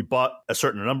fact that if you bought a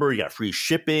certain number, you got free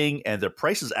shipping, and the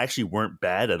prices actually weren't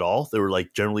bad at all. They were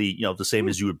like generally, the same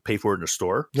as you would pay for it in a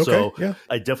store. Okay, so yeah.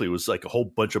 I definitely was like a whole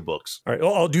bunch of books. All right,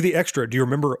 I'll do the extra. Do you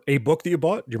remember a book that you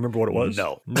bought? Do you remember what it was?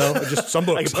 No, just some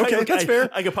books. Okay, that's fair.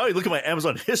 I could probably look at my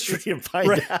Amazon history and find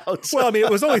out. Well, I mean,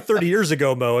 it was only 30 years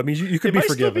ago, Mo. I mean, you could be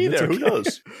forgiven. Still be there. Who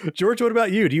knows? George, what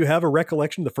about you? Do you have a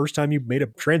recollection of the first time you made a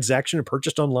transaction and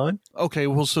purchased online? Okay,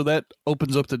 well, so that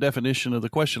opens up the definition of the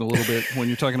question a little bit when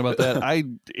you're talking about that.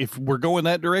 If we're going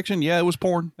that direction, yeah, it was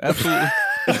porn. Absolutely.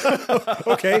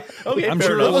 Okay. I'm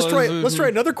sure. Let's try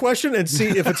another question and see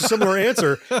if it's a similar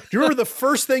answer. Do you remember the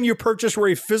first thing you purchased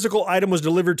where a physical item was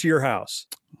delivered to your house?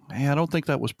 Man, I don't think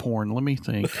that was porn. Let me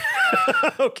think.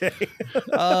 Okay.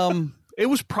 It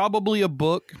was probably a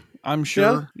book, I'm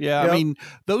sure. Yeah. I mean,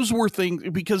 those were things,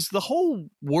 because the whole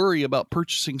worry about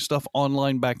purchasing stuff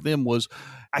online back then was,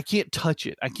 I can't touch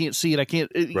it. I can't see it. I can't,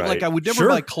 like I would never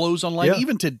buy clothes online. Yeah.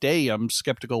 Even today, I'm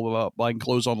skeptical about buying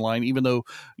clothes online, even though,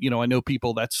 I know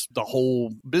people, that's the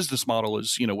whole business model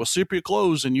is, we'll ship your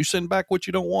clothes and you send back what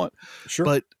you don't want. Sure.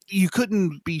 But you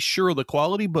couldn't be sure of the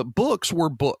quality, but books were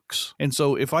books. And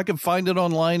so if I could find it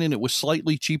online and it was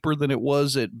slightly cheaper than it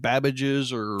was at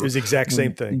Babbage's or it was the exact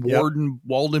same thing.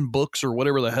 Walden Books or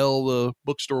whatever the hell the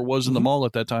bookstore was in the mall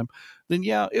at that time, then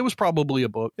yeah, it was probably a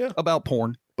book about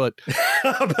porn. But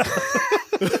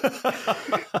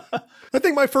I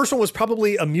think my first one was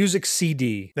probably a music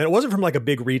CD. And it wasn't from like a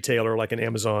big retailer like an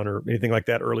Amazon or anything like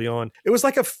that early on. It was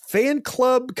like a fan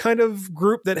club kind of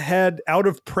group that had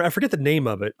I forget the name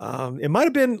of it. It might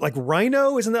have been like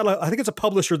Rhino. Isn't that I think it's a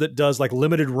publisher that does like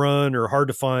limited run or hard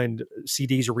to find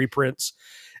CDs or reprints.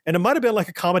 And it might have been like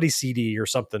a comedy CD or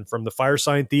something from the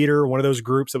Firesign Theater, one of those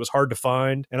groups that was hard to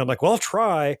find. And I'm like, well, I'll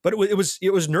try. But it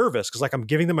was nervous because like I'm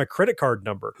giving them my credit card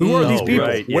number. Who are these people?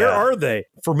 Right, Where are they?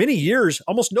 For many years,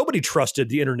 almost nobody trusted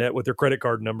the internet with their credit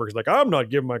card number. It's like, I'm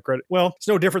not giving my credit. Well, it's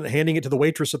no different than handing it to the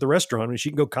waitress at the restaurant. I mean, she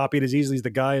can go copy it as easily as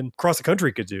the guy across the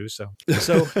country could do. So you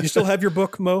still have your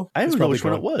book, Mo? I don't know which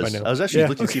one it was. I was actually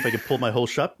looking to see if I could pull my whole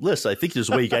shop list. I think there's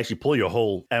a way you can actually pull your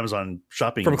whole Amazon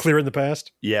shopping. From clear in the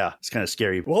past? Yeah, it's kind of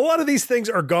scary. Well, a lot of these things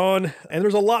are gone, and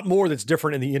there's a lot more that's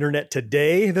different in the internet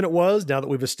today than it was now that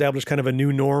we've established kind of a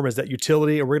new norm as that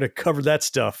utility, and we're going to cover that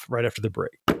stuff right after the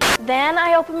break. Then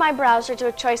I open my browser to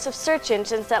a choice of search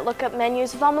engines that look up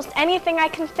menus of almost anything I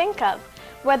can think of,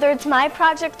 whether it's my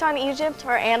project on Egypt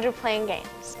or Andrew playing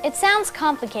games. It sounds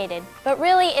complicated, but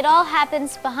really it all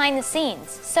happens behind the scenes,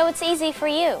 so it's easy for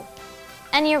you.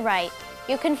 And you're right.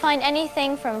 You can find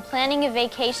anything from planning a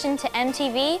vacation to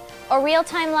MTV or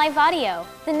real-time live audio.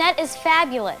 The net is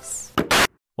fabulous.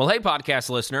 Well, hey,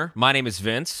 podcast listener. My name is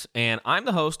Vince, and I'm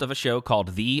the host of a show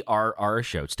called The RR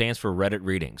Show. It stands for Reddit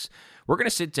Readings. We're going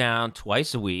to sit down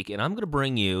twice a week, and I'm going to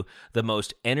bring you the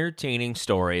most entertaining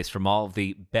stories from all of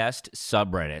the best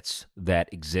subreddits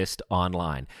that exist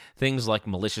online. Things like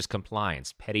malicious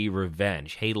compliance, petty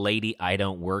revenge, hey, lady, I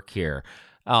don't work here.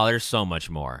 Oh, there's so much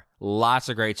more. Lots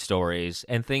of great stories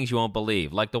and things you won't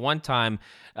believe. Like the one time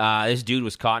this dude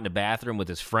was caught in a bathroom with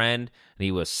his friend and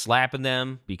he was slapping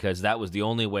them because that was the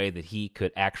only way that he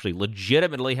could actually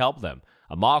legitimately help them.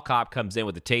 A mall cop comes in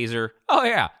with a taser. Oh,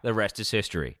 yeah, the rest is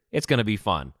history. It's going to be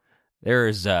fun.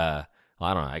 There's, I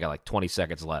don't know, I got like 20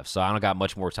 seconds left, so I don't got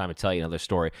much more time to tell you another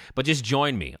story. But just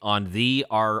join me on The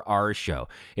RR Show.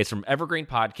 It's from Evergreen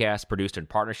Podcast, produced in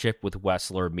partnership with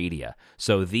Wessler Media.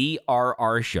 So The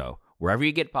RR Show. Wherever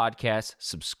you get podcasts,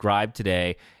 subscribe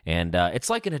today. And it's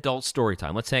like an adult story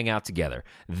time. Let's hang out together.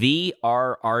 The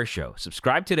RR Show.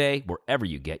 Subscribe today wherever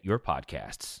you get your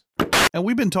podcasts. And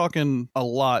we've been talking a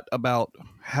lot about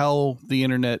how the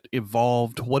internet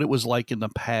evolved, what it was like in the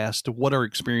past, what our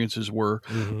experiences were.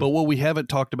 Mm-hmm. But what we haven't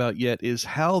talked about yet is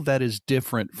how that is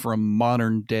different from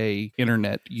modern day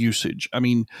internet usage. I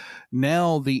mean,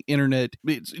 now the internet,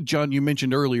 John, you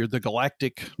mentioned earlier, the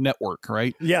galactic network,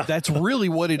 right? Yeah. That's really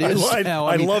what it is now.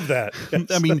 I love that. Yes.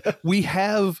 I mean, we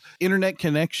have internet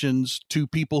connections to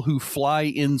people who fly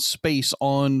in space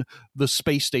on the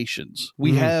space stations.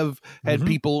 We have had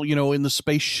people, in the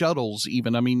space shuttles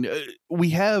even. I mean,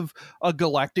 we have a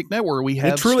galactic network. We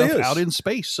have stuff out in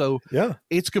space. So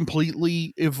it's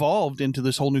completely evolved into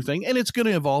this whole new thing, and it's going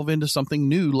to evolve into something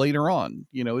new later on.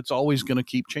 It's always going to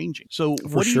keep changing. So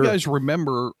what do you guys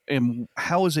remember, and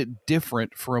how is it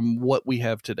different from what we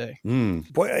have today?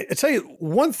 Boy, I tell you,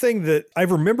 one thing that I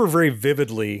remember very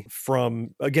vividly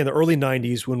from, again, the early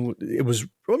 90s when it was,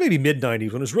 well, maybe mid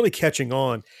 90s when it was really catching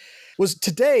on, was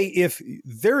today, if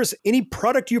there is any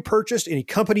product you purchased, any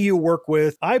company you work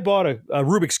with, I bought a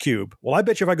Rubik's Cube. Well, I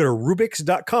bet you if I go to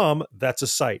Rubik's.com, that's a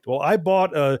site. Well, I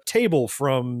bought a table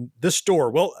from this store.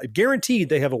 Well, guaranteed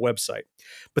they have a website.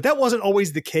 But that wasn't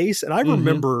always the case. And I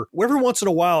remember every once in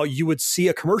a while you would see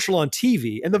a commercial on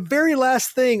TV, and the very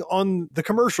last thing on the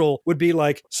commercial would be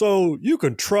like, so you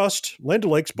can trust Land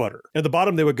O'Lakes butter. And at the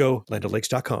bottom they would go,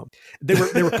 LandO'Lakes.com.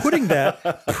 They were putting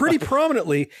that pretty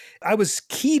prominently. I was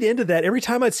keyed into that. Every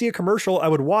time I'd see a commercial, I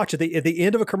would watch at the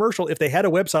end of a commercial, if they had a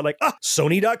website, like,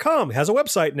 Sony.com has a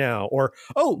website now. Or,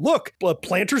 oh, look,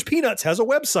 Planters Peanuts has a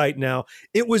website now.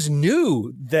 It was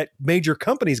new that major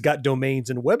companies got domains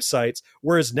and websites,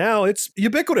 whereas now it's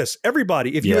ubiquitous.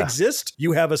 Everybody, if you exist,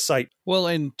 you have a site. Well,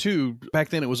 and two, back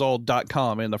then it was all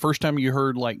 .com, and the first time you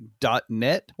heard like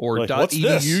 .net or like,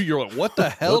 .edu, you're like, what the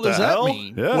hell does that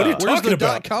mean? Yeah. What are you talking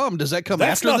about? .com? Does that come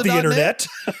That's after not the internet?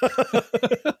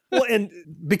 Well, and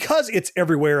because it's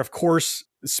everywhere, of course,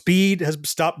 speed has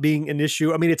stopped being an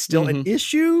issue. I mean, it's still an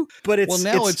issue, but it's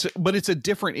it's a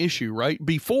different issue, right?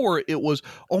 Before it was,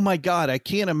 oh my God, I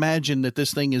can't imagine that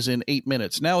this thing is in 8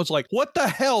 minutes. Now it's like, what the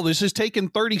hell? This is taking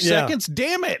 30 seconds.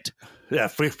 Damn it. Yeah,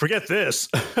 forget this.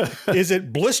 Is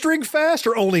it blistering fast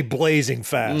or only blazing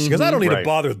fast? Because I don't need to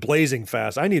bother with blazing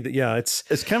fast. I need it's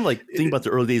kind of like thinking about the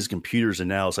early days of computers, and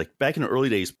now it's like back in the early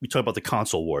days, we talk about the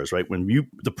console wars, right? When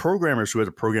the programmers who had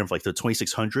a program for like the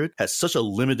 2600 had such a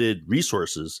limited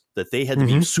resources that they had to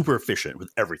be super efficient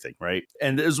with everything, right?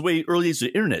 And it was way early days of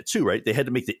the internet too, right? They had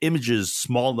to make the images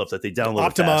small enough that they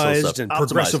download optimized and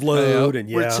progressive load.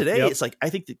 And where today it's like, I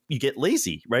think that you get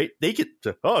lazy, right? They get,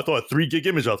 I thought a 3 gig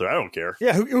image out there. I don't care.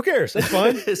 Yeah, who cares? That's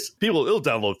fine. People will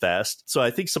download fast. So I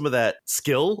think some of that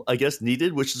skill, I guess,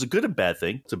 needed, which is a good and bad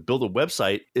thing, to build a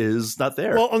website is not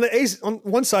there. Well, on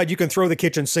one side, you can throw the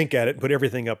kitchen sink at it and put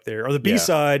everything up there. On the B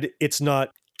side, it's not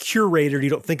curated. You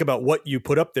don't think about what you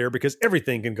put up there because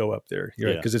everything can go up there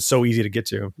because it's so easy to get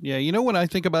to. Yeah, when I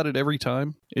think about it every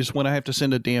time is when I have to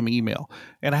send a damn email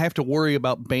and I have to worry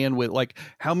about bandwidth, like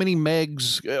how many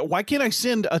megs. Why can't I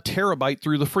send a terabyte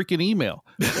through the freaking email?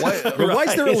 Why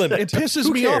is there a limit? It pisses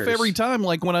me off every time.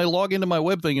 Like when I log into my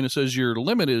web thing and it says your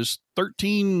limit is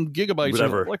 13 gigabytes.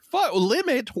 Whatever. Like, fuck,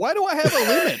 limit? Why do I have a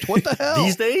limit? What the hell?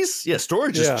 These days? Yeah,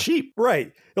 storage is cheap.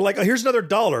 Right. They're like, here's another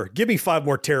 $1. Give me 5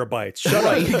 more terabytes. Shut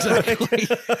up. Exactly.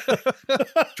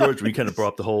 George, we kind of brought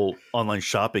up the whole online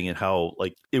shopping and how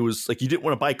like it was like you didn't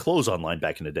want to buy clothes online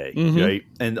back in the day, right?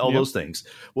 And all those things.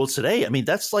 Well, today, I mean,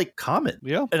 that's like common.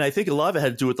 Yeah. And I think a lot of it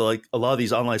had to do with like a lot of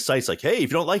these online sites like, hey, if you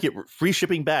don't like it, free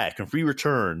shipping back and free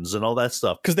returns and all that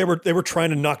stuff. Because they were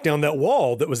trying to knock down that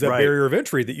wall that was that barrier of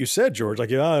entry that you said, George.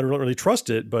 Like, I don't really trust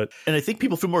it. And I think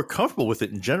people feel more comfortable with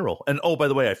it in general. And oh, by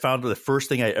the way, I found the first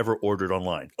thing I ever ordered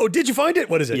online. mine. Oh, did you find it?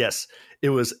 What is it? Yes, it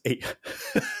was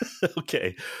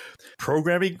okay.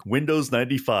 Programming Windows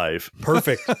 95.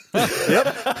 Perfect. Yep.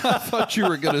 I thought you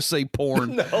were going to say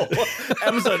porn. No,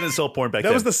 Amazon didn't sell porn back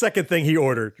then. That was the second thing he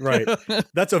ordered. Right.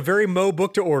 That's a very Mo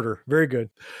book to order. Very good.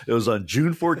 It was on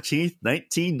June 14th,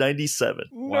 1997.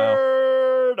 Wow.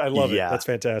 I love it. That's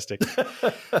fantastic.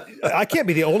 I can't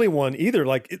be the only one either.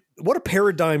 Like, what a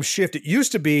paradigm shift. It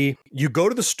used to be you go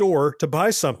to the store to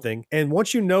buy something, and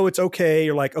once you know it's okay,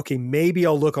 you're like, okay, maybe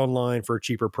I'll look online for a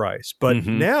cheaper price. But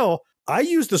now I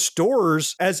use the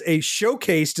stores as a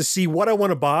showcase to see what I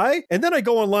want to buy, and then I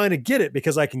go online and get it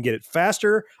because I can get it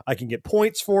faster. I can get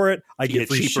points for it. I get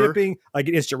free shipping. I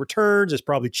get instant returns. It's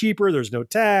probably cheaper. There's no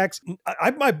tax.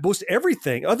 I might boost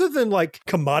everything other than like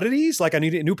commodities, like I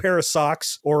need a new pair of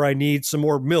socks or I need some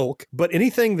more milk. But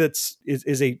anything that's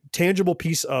is a tangible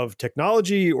piece of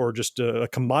technology or just a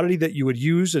commodity that you would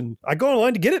use, and I go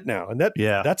online to get it now, and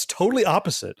that's totally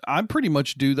opposite. I pretty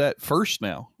much do that first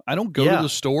now. I don't go to the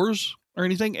stores or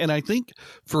anything. And I think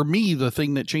for me, the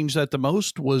thing that changed that the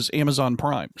most was Amazon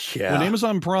Prime. Yeah. When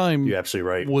Amazon Prime You're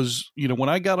absolutely right. was, when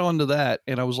I got onto that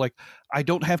and I was like, I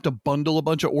don't have to bundle a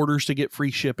bunch of orders to get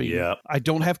free shipping. Yeah. I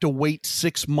don't have to wait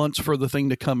 6 months for the thing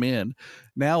to come in.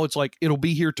 Now it's like, it'll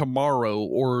be here tomorrow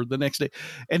or the next day.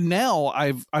 And now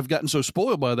I've gotten so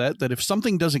spoiled by that if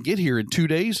something doesn't get here in 2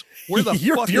 days, where the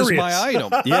fuck is my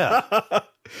item? Yeah.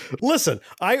 Listen,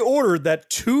 I ordered that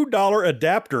 $2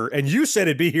 adapter and you said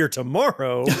it'd be here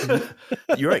tomorrow.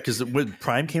 You're right. Because when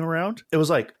Prime came around, it was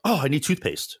like, oh, I need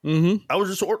toothpaste. Mm-hmm. I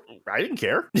was just, I didn't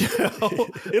care.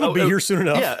 It'll be here soon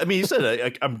enough. Yeah. I mean, you said,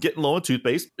 I'm getting low on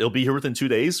toothpaste. It'll be here within 2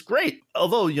 days. Great.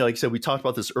 Although, like I said, we talked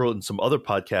about this earlier in some other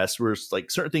podcasts where it's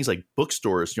like certain things like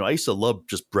bookstores. I used to love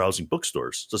just browsing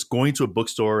bookstores, just going to a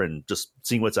bookstore and just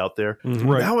seeing what's out there. Mm-hmm.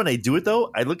 Right. Now, when I do it, though,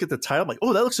 I look at the title. I'm like,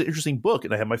 oh, that looks like an interesting book.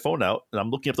 And I have my phone out and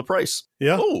I'm looking up the price.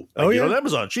 Yeah. Oh, I get on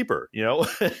Amazon cheaper,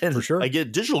 and for sure. I get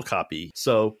a digital copy.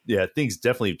 So, yeah, things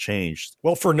definitely have changed.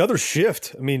 Well, for another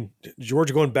shift, I mean,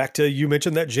 George, going back to, you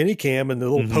mentioned that GennyCam and the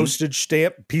little postage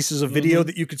stamp pieces of video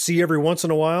that you could see every once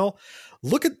in a while.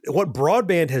 Look at what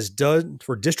broadband has done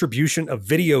for distribution of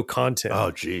video content. Oh,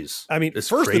 geez. I mean, It's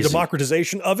first crazy. the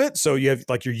democratization of it. So you have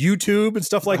like your YouTube and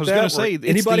stuff like I was that. going to say,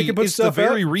 anybody can put it's stuff the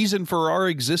very out. reason for our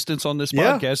existence on this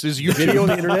podcast is YouTube. Video on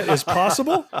the internet is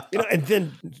possible. And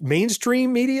then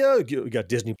mainstream media, you got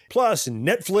Disney Plus and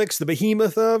Netflix, the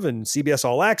behemoth of, and CBS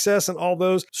All Access and all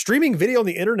those. Streaming video on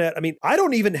the internet. I mean, I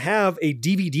don't even have a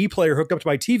DVD player hooked up to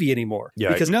my TV anymore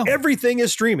because everything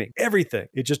is streaming. Everything.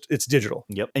 It's digital.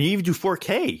 Yep. And you even do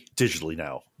 4K digitally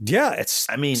now. Yeah, it's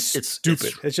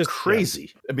stupid. It's just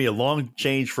crazy. I mean, a long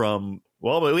change from,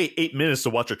 well, wait 8 minutes to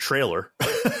watch a trailer.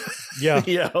 Yeah.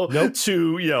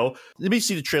 To, let me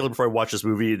see the trailer before I watch this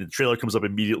movie. And the trailer comes up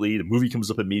immediately. The movie comes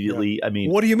up immediately. Yeah. I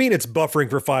mean, what do you mean it's buffering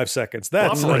for 5 seconds?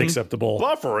 That's unacceptable.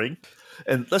 Buffering.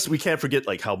 And we can't forget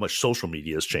like how much social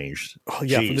media has changed. Oh,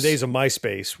 yeah, from the days of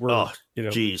MySpace.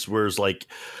 Whereas like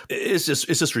it's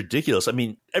just ridiculous. I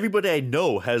mean, everybody I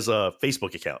know has a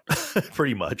Facebook account,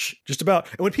 pretty much. Just about.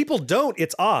 And when people don't,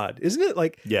 it's odd, isn't it?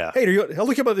 Like, yeah. Hey, I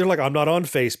look about. They're like, I'm not on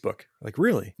Facebook. Like,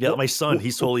 really? Yeah, my son,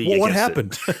 he's totally. What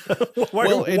happened?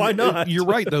 Why not? You're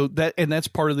right though. And that's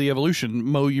part of the evolution.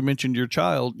 Mo, you mentioned your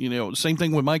child. Same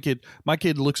thing with my kid. My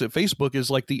kid looks at Facebook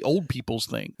as like the old people's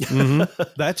thing. Mm-hmm.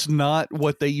 That's not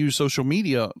what they use social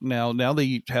media now. Now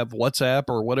they have WhatsApp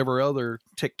or whatever other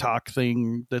TikTok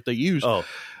thing that they use. Oh.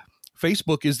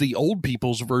 Facebook is the old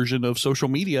people's version of social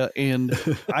media. And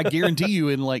I guarantee you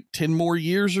in like 10 more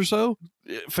years or so,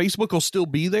 Facebook will still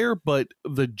be there, but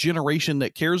the generation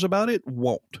that cares about it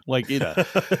won't. Like it'll be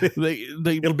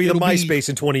the MySpace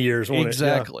in 20 years, won't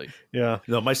exactly. it?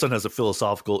 Yeah. My son has a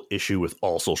philosophical issue with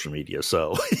all social media,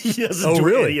 so he doesn't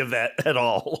do any of that at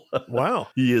all. Wow.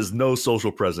 He is no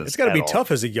social presence. It's got to be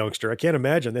tough as a youngster. I can't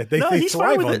imagine that. They he's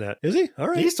thrive fine with on that. Is he? All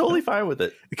right. He's totally fine with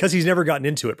it. Because he's never gotten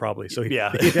into it, probably. So he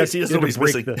doesn't know what he's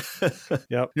missing.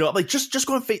 Yep. I'm like, just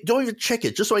go on Facebook. Don't even check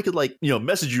it, just so I could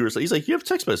message you or something. He's like, you have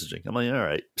text messaging. I'm like, all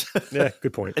right. Yeah,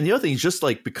 good point. And the other thing is just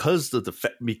like because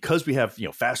we have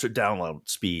faster download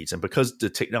speeds and because the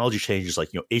technology changes like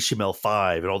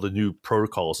HTML5 and all the new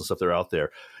protocols and stuff that are out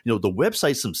there, the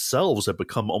websites themselves have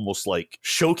become almost like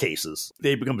showcases.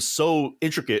 They become so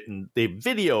intricate and they have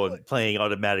video and playing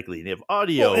automatically and they have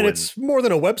audio. Well, and it's more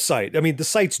than a website. I mean, the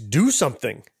sites do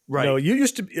something. Right. You know, you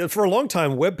used to, for a long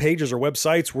time, web pages or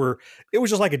websites were, it was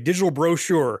just like a digital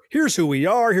brochure. Here's who we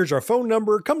are. Here's our phone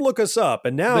number. Come look us up.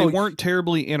 And now they weren't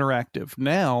terribly interactive.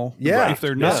 Now, yeah, if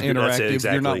they're not interactive,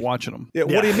 exactly. you're not watching them. Yeah,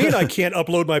 what do you mean I can't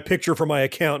upload my picture from my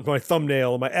account, my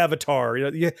thumbnail, my avatar?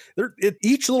 You know,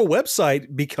 each little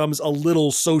website becomes a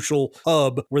little social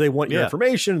hub where they want your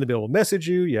information and they'll be able to message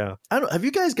you. Yeah. I don't. Have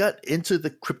you guys got into the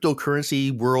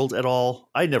cryptocurrency world at all?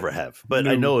 I never have, but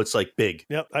I know it's like big.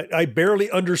 Yeah, I barely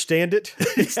understand it.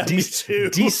 It's Me too.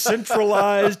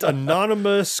 Decentralized,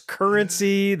 anonymous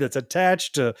currency that's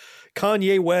attached to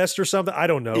Kanye West or something. I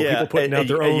don't know. People putting out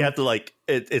their own. You have to like.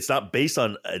 It's not based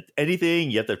on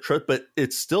anything. You have to trust, but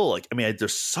it's still like. I mean,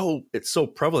 it's so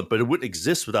prevalent, but it wouldn't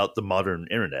exist without the modern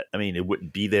internet. I mean, it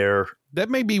wouldn't be there. That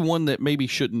may be one that maybe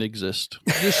shouldn't exist.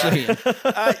 Just saying.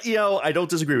 I don't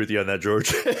disagree with you on that,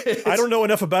 George. I don't know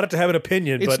enough about it to have an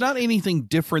opinion. It's not anything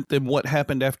different than what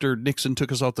happened after Nixon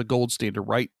took us off the gold standard,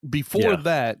 right? Before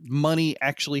that, money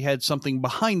actually had something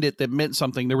behind it that meant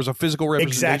something. There was a physical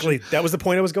representation. Exactly. That was the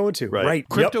point I was going to. Right.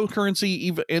 Cryptocurrency,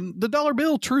 even and the dollar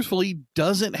bill, truthfully,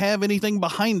 doesn't have anything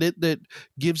behind it that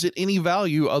gives it any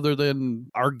value other than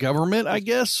our government, I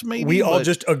guess. Maybe we all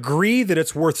just agree that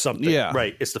it's worth something. Yeah.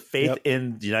 Right. It's the faith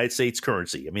in the United States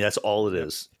currency. I mean, that's all it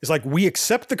is. It's like we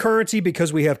accept the currency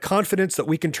because we have confidence that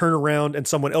we can turn around and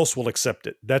someone else will accept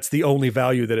it. That's the only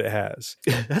value that it has.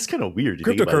 That's kind of weird.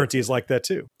 Cryptocurrency is like that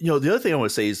too. You know, the other thing I want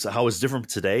to say is how it's different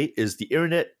today is the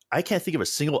internet. I can't think of a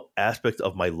single aspect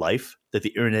of my life that the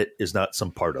internet is not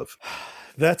some part of.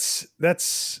 That's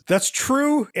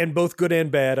true, and both good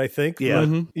and bad, I think. Yeah.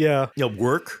 Yeah. You know,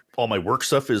 work, all my work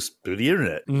stuff is through the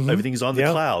internet. Everything's on the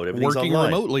cloud. Everything's working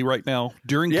online. remotely right now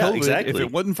during COVID. Exactly. If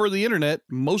it wasn't for the internet,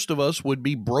 most of us would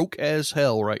be broke as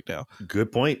hell right now.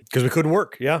 Good point. Because we couldn't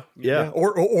work. Yeah.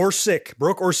 Or sick.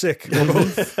 Broke or sick. Or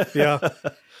both. Yeah.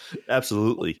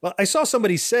 Absolutely. Well, I saw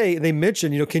somebody say, they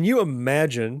mentioned, can you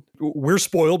imagine, we're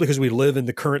spoiled because we live in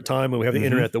the current time and we have the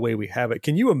internet the way we have it.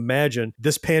 Can you imagine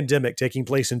this pandemic taking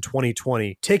place in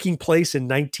 2020, taking place in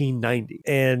 1990?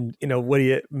 And,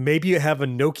 maybe you have a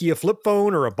Nokia flip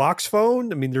phone or a box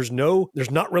phone. I mean, there's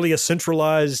not really a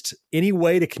centralized any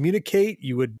way to communicate.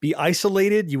 You would be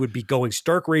isolated. You would be going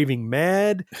stark raving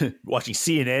mad. Watching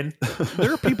CNN.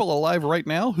 There are people alive right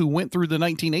now who went through the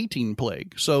 1918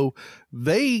 plague. So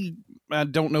I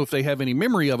don't know if they have any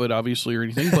memory of it, obviously, or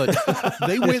anything, but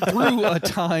they went through a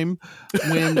time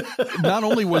when not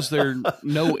only was there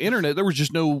no internet, there was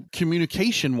just no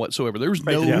communication whatsoever. There was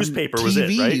no newspaper TV. Was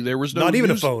it, right? There was no not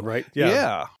even a phone, right?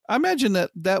 Yeah. I imagine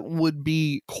that would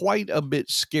be quite a bit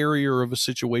scarier of a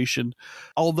situation,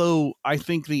 although I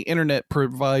think the internet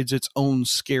provides its own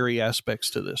scary aspects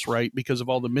to this, right? Because of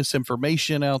all the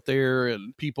misinformation out there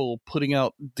and people putting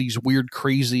out these weird,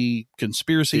 crazy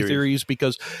conspiracy theories.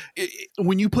 Because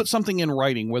when you put something in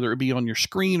writing, whether it be on your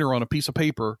screen or on a piece of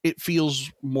paper, it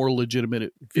feels more legitimate.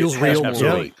 It feels real.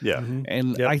 Absolutely. Yeah.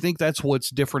 And I think that's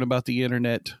what's different about the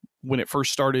internet when it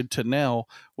first started to now.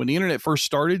 When the internet first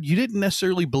started, you didn't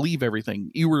necessarily believe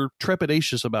everything. You were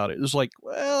trepidatious about it. It was like,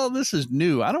 well, this is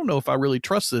new. I don't know if I really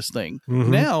trust this thing.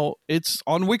 Now it's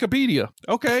on Wikipedia.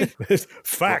 Okay.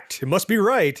 Fact. It must be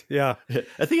right. Yeah.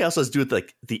 I think it also has to do with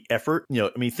like the effort.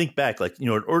 Think back, in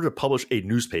order to publish a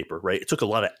newspaper, right? It took a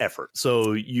lot of effort.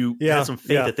 So you had some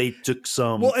faith that they took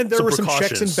some. Well, and there were some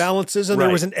precautions. checks and balances, and there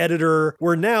was an editor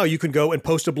where now you can go and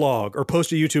post a blog or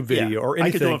post a YouTube video or anything.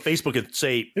 I could go on Facebook and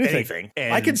say anything.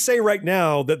 And I can say right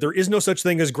now that there is no such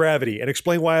thing as gravity and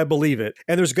explain why I believe it.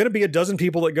 And there's going to be a dozen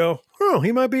people that go, oh,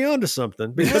 he might be onto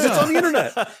something because it's on the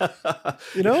internet.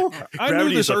 I knew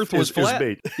this earth was flat.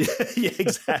 Yeah,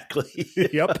 exactly.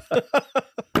 Yep.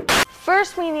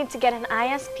 First, we need to get an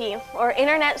ISP, or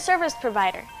Internet Service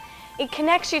Provider. It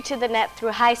connects you to the net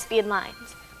through high-speed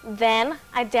lines. Then,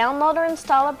 I download or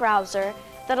install a browser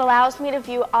that allows me to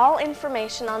view all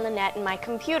information on the net in my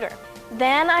computer.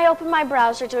 Then I open my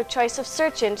browser to a choice of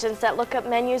search engines that look up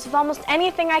menus of almost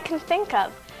anything I can think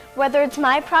of, whether it's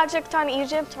my project on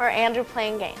Egypt or Andrew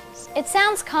playing games. It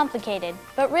sounds complicated,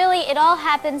 but really it all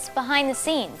happens behind the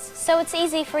scenes, so it's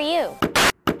easy for you.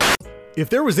 If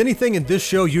there was anything in this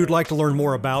show you'd like to learn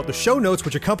more about, the show notes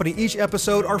which accompany each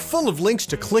episode are full of links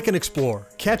to click and explore.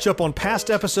 Catch up on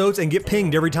past episodes and get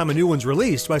pinged every time a new one's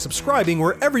released by subscribing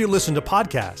wherever you listen to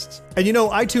podcasts. And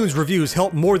iTunes reviews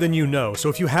help more than you know, so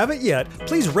if you haven't yet,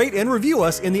 please rate and review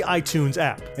us in the iTunes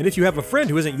app. And if you have a friend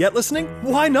who isn't yet listening,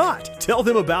 why not? Tell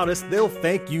them about us, they'll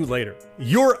thank you later.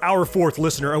 You're our fourth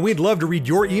listener, and we'd love to read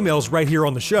your emails right here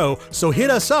on the show, so hit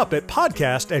us up at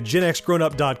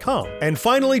podcast@genxgrownup.com. And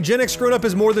finally, Gen X Grown Up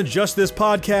is more than just this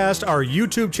podcast. Our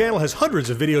YouTube channel has hundreds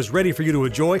of videos ready for you to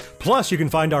enjoy, plus you can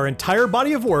find our entire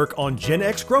body of work on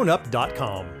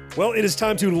genxgrownup.com. Well, it is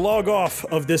time to log off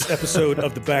of this episode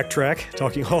of The Backtrack,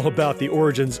 talking all about the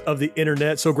origins of the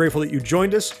internet. So grateful that you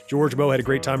joined us. George, Mo, had a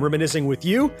great time reminiscing with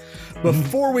you.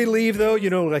 Before we leave, though,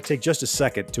 I'd like to take just a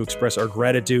second to express our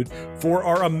gratitude for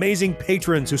our amazing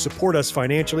patrons who support us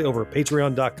financially over at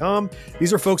patreon.com.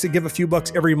 These are folks that give a few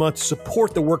bucks every month to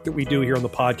support the work that we do here on the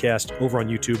podcast, over on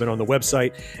YouTube and on the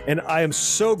website. And I am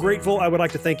so grateful. I would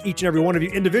like to thank each and every one of you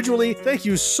individually. Thank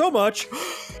you so much.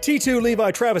 T2,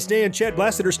 Levi, Travis, Dan, Chad,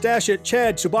 Blaster, Stash It,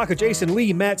 Chad, Subaka, Jason,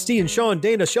 Lee, Matt, Steven, Sean,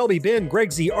 Dana, Shelby, Ben,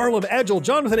 Greg Z, Arlam, Agile,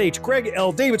 Jonathan H, Greg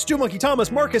L, David, Stu Monkey,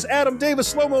 Thomas, Marcus, Adam,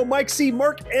 Davis, Slomo, Mike C,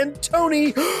 Mark, and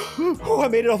Tony. Oh, I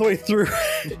made it all the way through.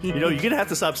 You're going to have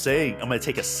to stop saying, I'm going to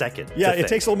take a second. Yeah, it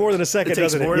takes a little more than a second,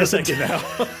 doesn't it? It takes more than a second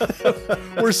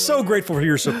now. We're so grateful for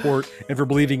your support and for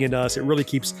believing in us. It really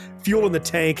keeps fuel in the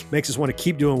tank, makes us want to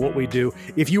keep doing what we do.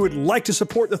 If you would like to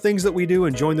support the things that we do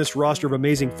and join this roster of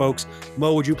amazing folks,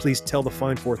 Mo, would you please tell the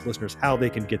Fine Fourth listeners how they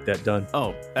can get that done?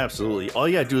 Oh, absolutely. All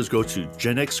you gotta do is go to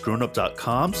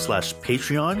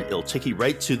genxgrownup.com/Patreon. It'll take you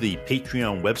right to the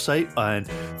Patreon website, and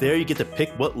there you get to pick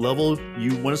what level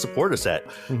you want to support us at.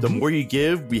 The more you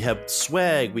give, we have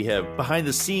swag, we have behind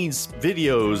the scenes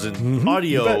videos and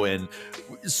audio and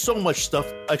so much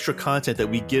stuff, extra content that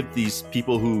we give these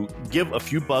people who give a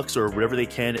few bucks or whatever they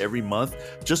can every month,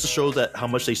 just to show that how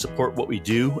much they support what we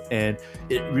do. And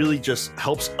it really just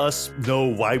helps us know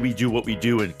why we do what we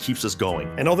do and keeps us going.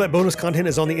 And all that bonus content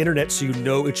is on the internet, so you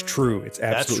know it's true. It's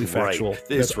absolutely factual.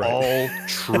 It's all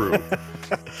true.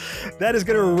 That is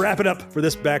going to wrap it up for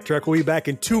this Backtrack. We'll be back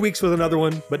in 2 weeks with another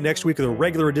one, but next week with a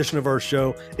regular edition of our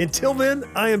show. Until then,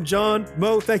 I am John.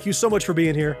 Mo, thank you so much for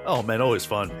being here. Oh, man, always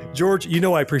fun. George, you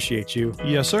know I appreciate you.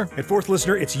 Yes, sir. And fourth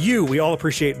listener, it's you we all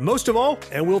appreciate most of all,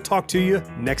 and we'll talk to you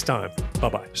next time.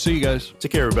 Bye-bye. See you guys.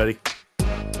 Take care, everybody.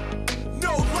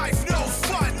 No life, no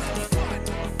fun.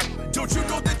 Don't you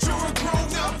know that you're a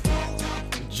grown-up?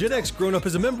 Gen X Grown Up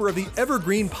is a member of the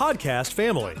Evergreen Podcast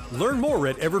family. Learn more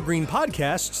at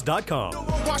evergreenpodcasts.com.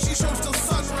 While she shows till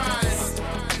sunrise.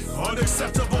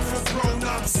 Unacceptable for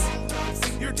grown-ups.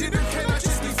 Your dinner cannot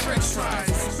just be french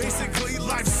fries. Basically,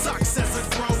 life sucks as a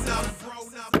grown-up.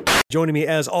 Joining me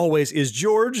as always is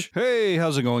George. Hey,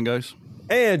 how's it going, guys?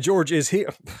 And George is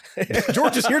here.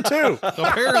 George is here too.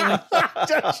 Apparently.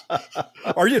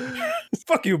 Are you?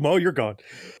 Fuck you, Mo. You're gone.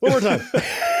 One more time.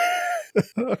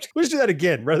 Let's do that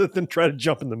again rather than try to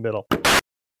jump in the middle.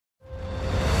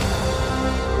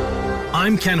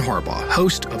 I'm Ken Harbaugh,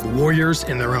 host of Warriors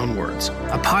in Their Own Words,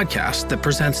 a podcast that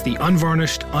presents the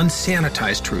unvarnished,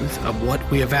 unsanitized truth of what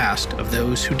we have asked of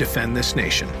those who defend this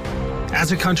nation.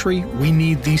 As a country, we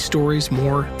need these stories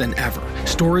more than ever.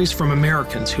 Stories from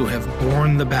Americans who have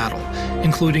borne the battle,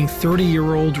 including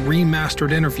 30-year-old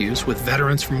remastered interviews with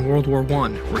veterans from World War I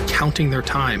recounting their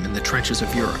time in the trenches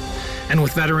of Europe, and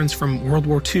with veterans from World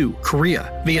War II,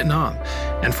 Korea, Vietnam,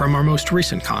 and from our most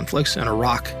recent conflicts in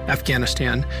Iraq,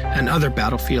 Afghanistan, and other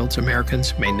battlefields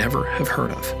Americans may never have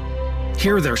heard of.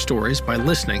 Hear their stories by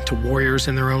listening to Warriors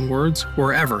in Their Own Words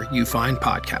wherever you find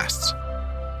podcasts.